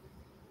holding it.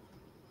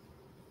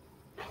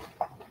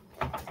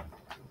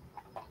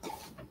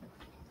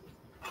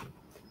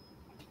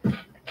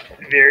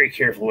 Very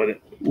careful with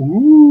it.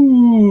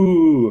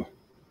 Ooh.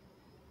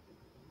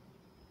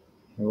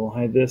 We'll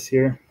hide this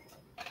here.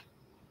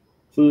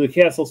 So the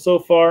castle so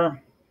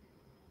far.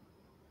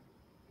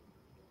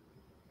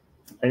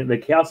 The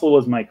castle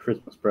was my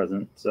Christmas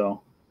present.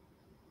 So.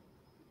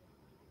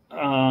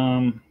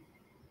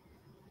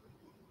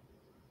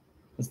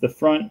 It's the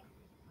front.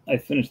 I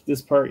finished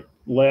this part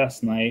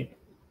last night.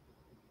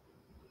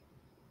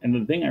 And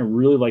the thing I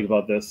really like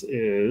about this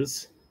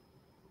is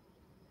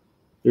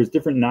there's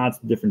different nods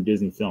to different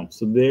Disney films.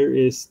 So there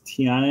is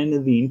Tiana and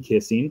Naveen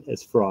kissing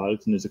as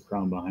frogs, and there's a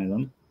crown behind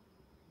them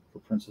for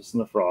Princess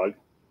and the Frog.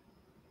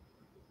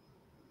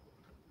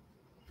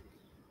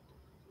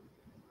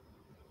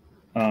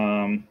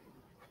 I'm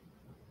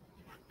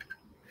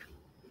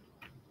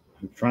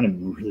trying to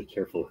be really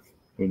careful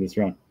with this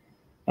around.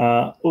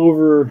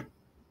 Over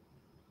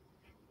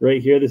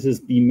right here, this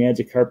is the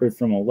magic carpet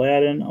from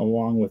Aladdin,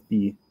 along with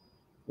the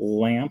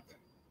lamp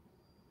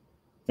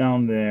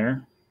down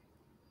there.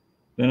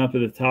 Then up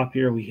at the top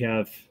here, we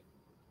have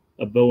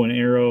a bow and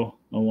arrow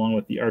along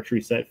with the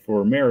archery set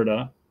for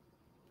Merida.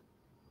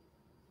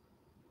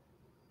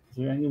 Is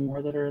there any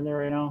more that are in there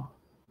right now?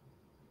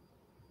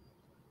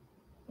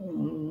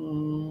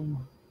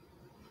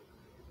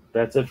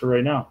 That's it for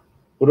right now.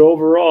 But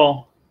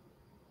overall,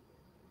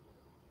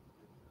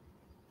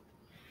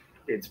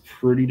 it's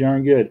pretty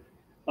darn good.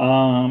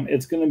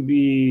 It's gonna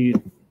be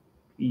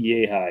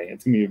yay high.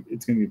 It's gonna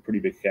be a pretty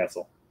big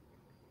castle.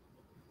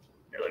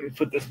 Here, let me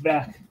put this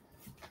back.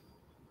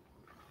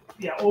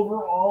 Yeah,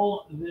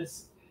 overall,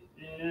 this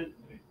is.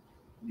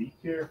 Be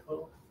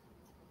careful.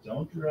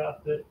 Don't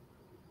drop it.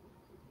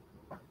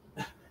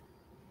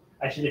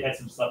 I should have had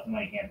some stuff in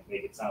my hand to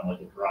make it sound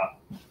like a drop.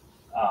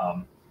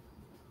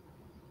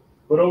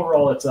 But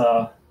overall, it's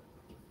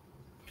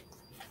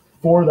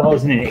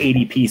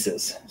 4,080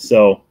 pieces.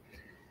 So,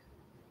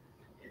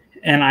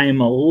 and I am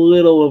a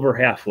little over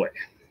halfway.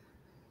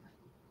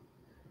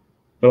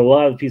 But a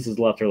lot of the pieces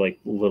left are like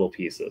little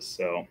pieces.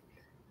 So,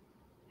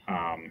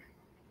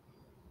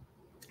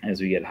 as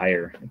we get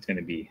higher, it's going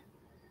to be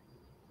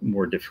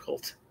more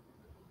difficult.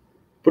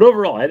 But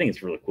overall, I think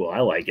it's really cool. I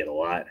like it a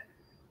lot.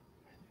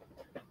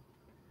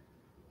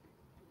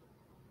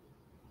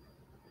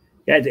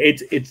 Yeah,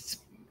 it's.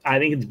 I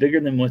think it's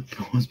bigger than what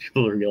most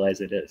people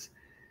realize it is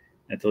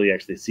until you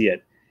actually see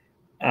it.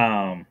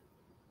 And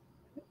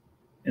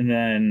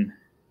then,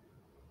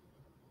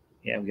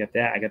 yeah, we got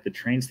that. I got the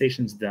train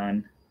stations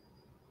done.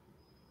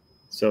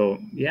 So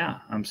yeah,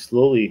 I'm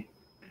slowly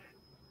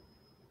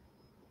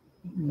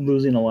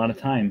losing a lot of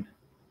time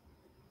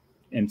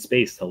and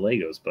space to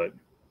Legos, but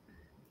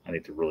I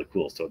think they're really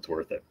cool, so it's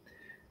worth it.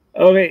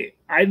 Okay,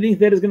 I think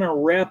that is going to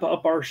wrap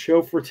up our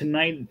show for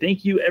tonight.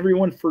 Thank you,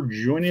 everyone, for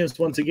joining us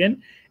once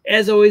again.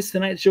 As always,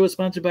 tonight's show is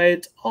sponsored by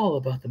It's All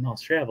About the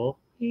Mouse Travel.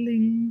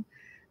 Ling.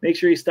 Make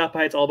sure you stop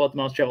by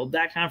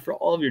it'sallaboutthemousetravel.com for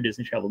all of your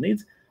Disney travel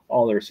needs.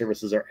 All their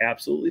services are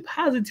absolutely,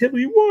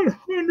 positively,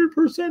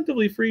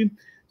 100% free,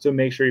 so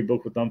make sure you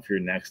book with them for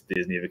your next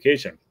Disney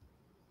vacation.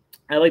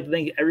 I'd like to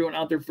thank everyone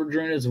out there for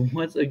joining us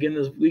once again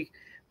this week.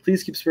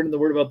 Please keep spreading the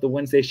word about the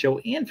Wednesday show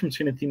and From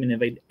Screen to Theme, and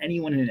invite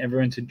anyone and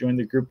everyone to join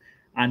the group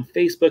on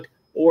Facebook.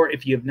 Or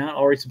if you have not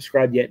already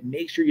subscribed yet,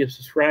 make sure you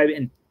subscribe.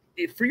 And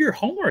for your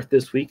homework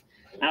this week,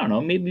 I don't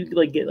know, maybe you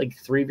could get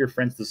 3 of your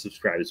friends to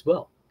subscribe as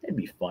well. That'd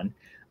be fun.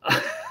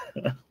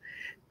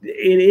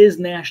 It is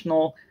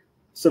National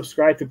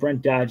Subscribe to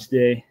Brent Dodge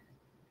Day.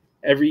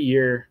 Every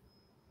year,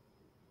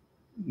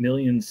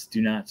 millions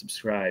do not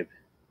subscribe,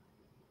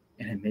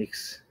 and it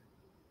makes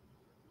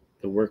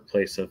the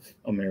workplace of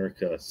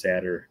America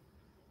sadder.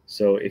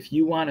 So if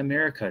you want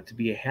America to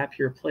be a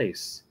happier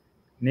place,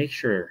 make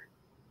sure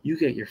you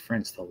get your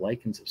friends to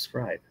like and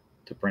subscribe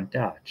to Brent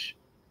Dodge.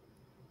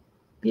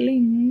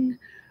 Bling.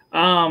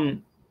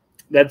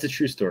 That's a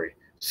true story.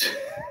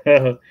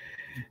 So,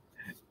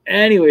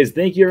 anyways,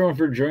 thank you everyone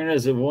for joining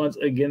us once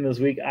again this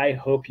week. I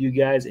hope you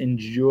guys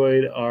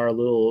enjoyed our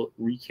little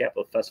recap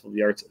of Festival of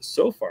the Arts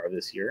so far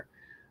this year.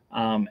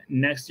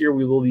 Next year,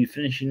 we will be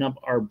finishing up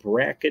our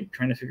bracket,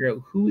 trying to figure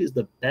out who is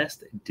the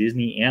best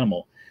Disney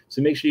animal.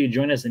 So make sure you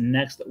join us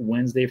next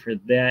Wednesday for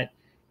that.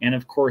 And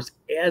of course,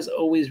 as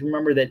always,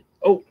 remember that,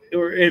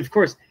 of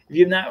course, if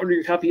you have not ordered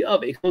your copy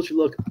of A Closer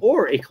Look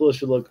or A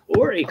Closer Look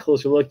or A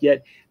Closer Look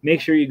yet, make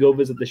sure you go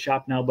visit the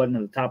Shop Now button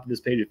at the top of this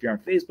page if you're on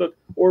Facebook,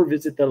 or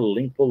visit the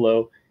link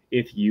below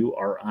if you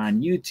are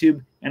on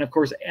YouTube. And of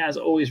course, as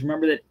always,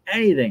 remember that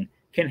anything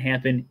can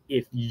happen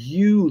if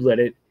you let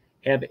it.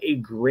 Have a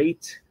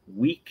great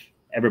week,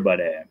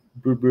 everybody.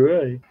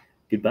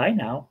 Goodbye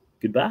now.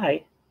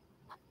 Goodbye.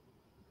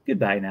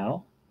 Goodbye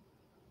now.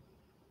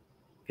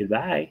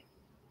 Goodbye.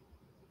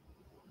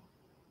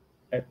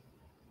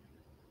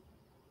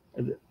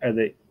 Are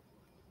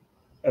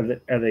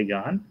they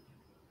gone?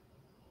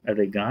 Are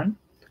they gone?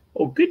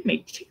 Oh, good,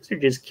 mate. Chicks are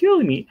just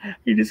killing me. I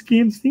just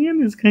can't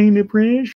stand this kind of pressure.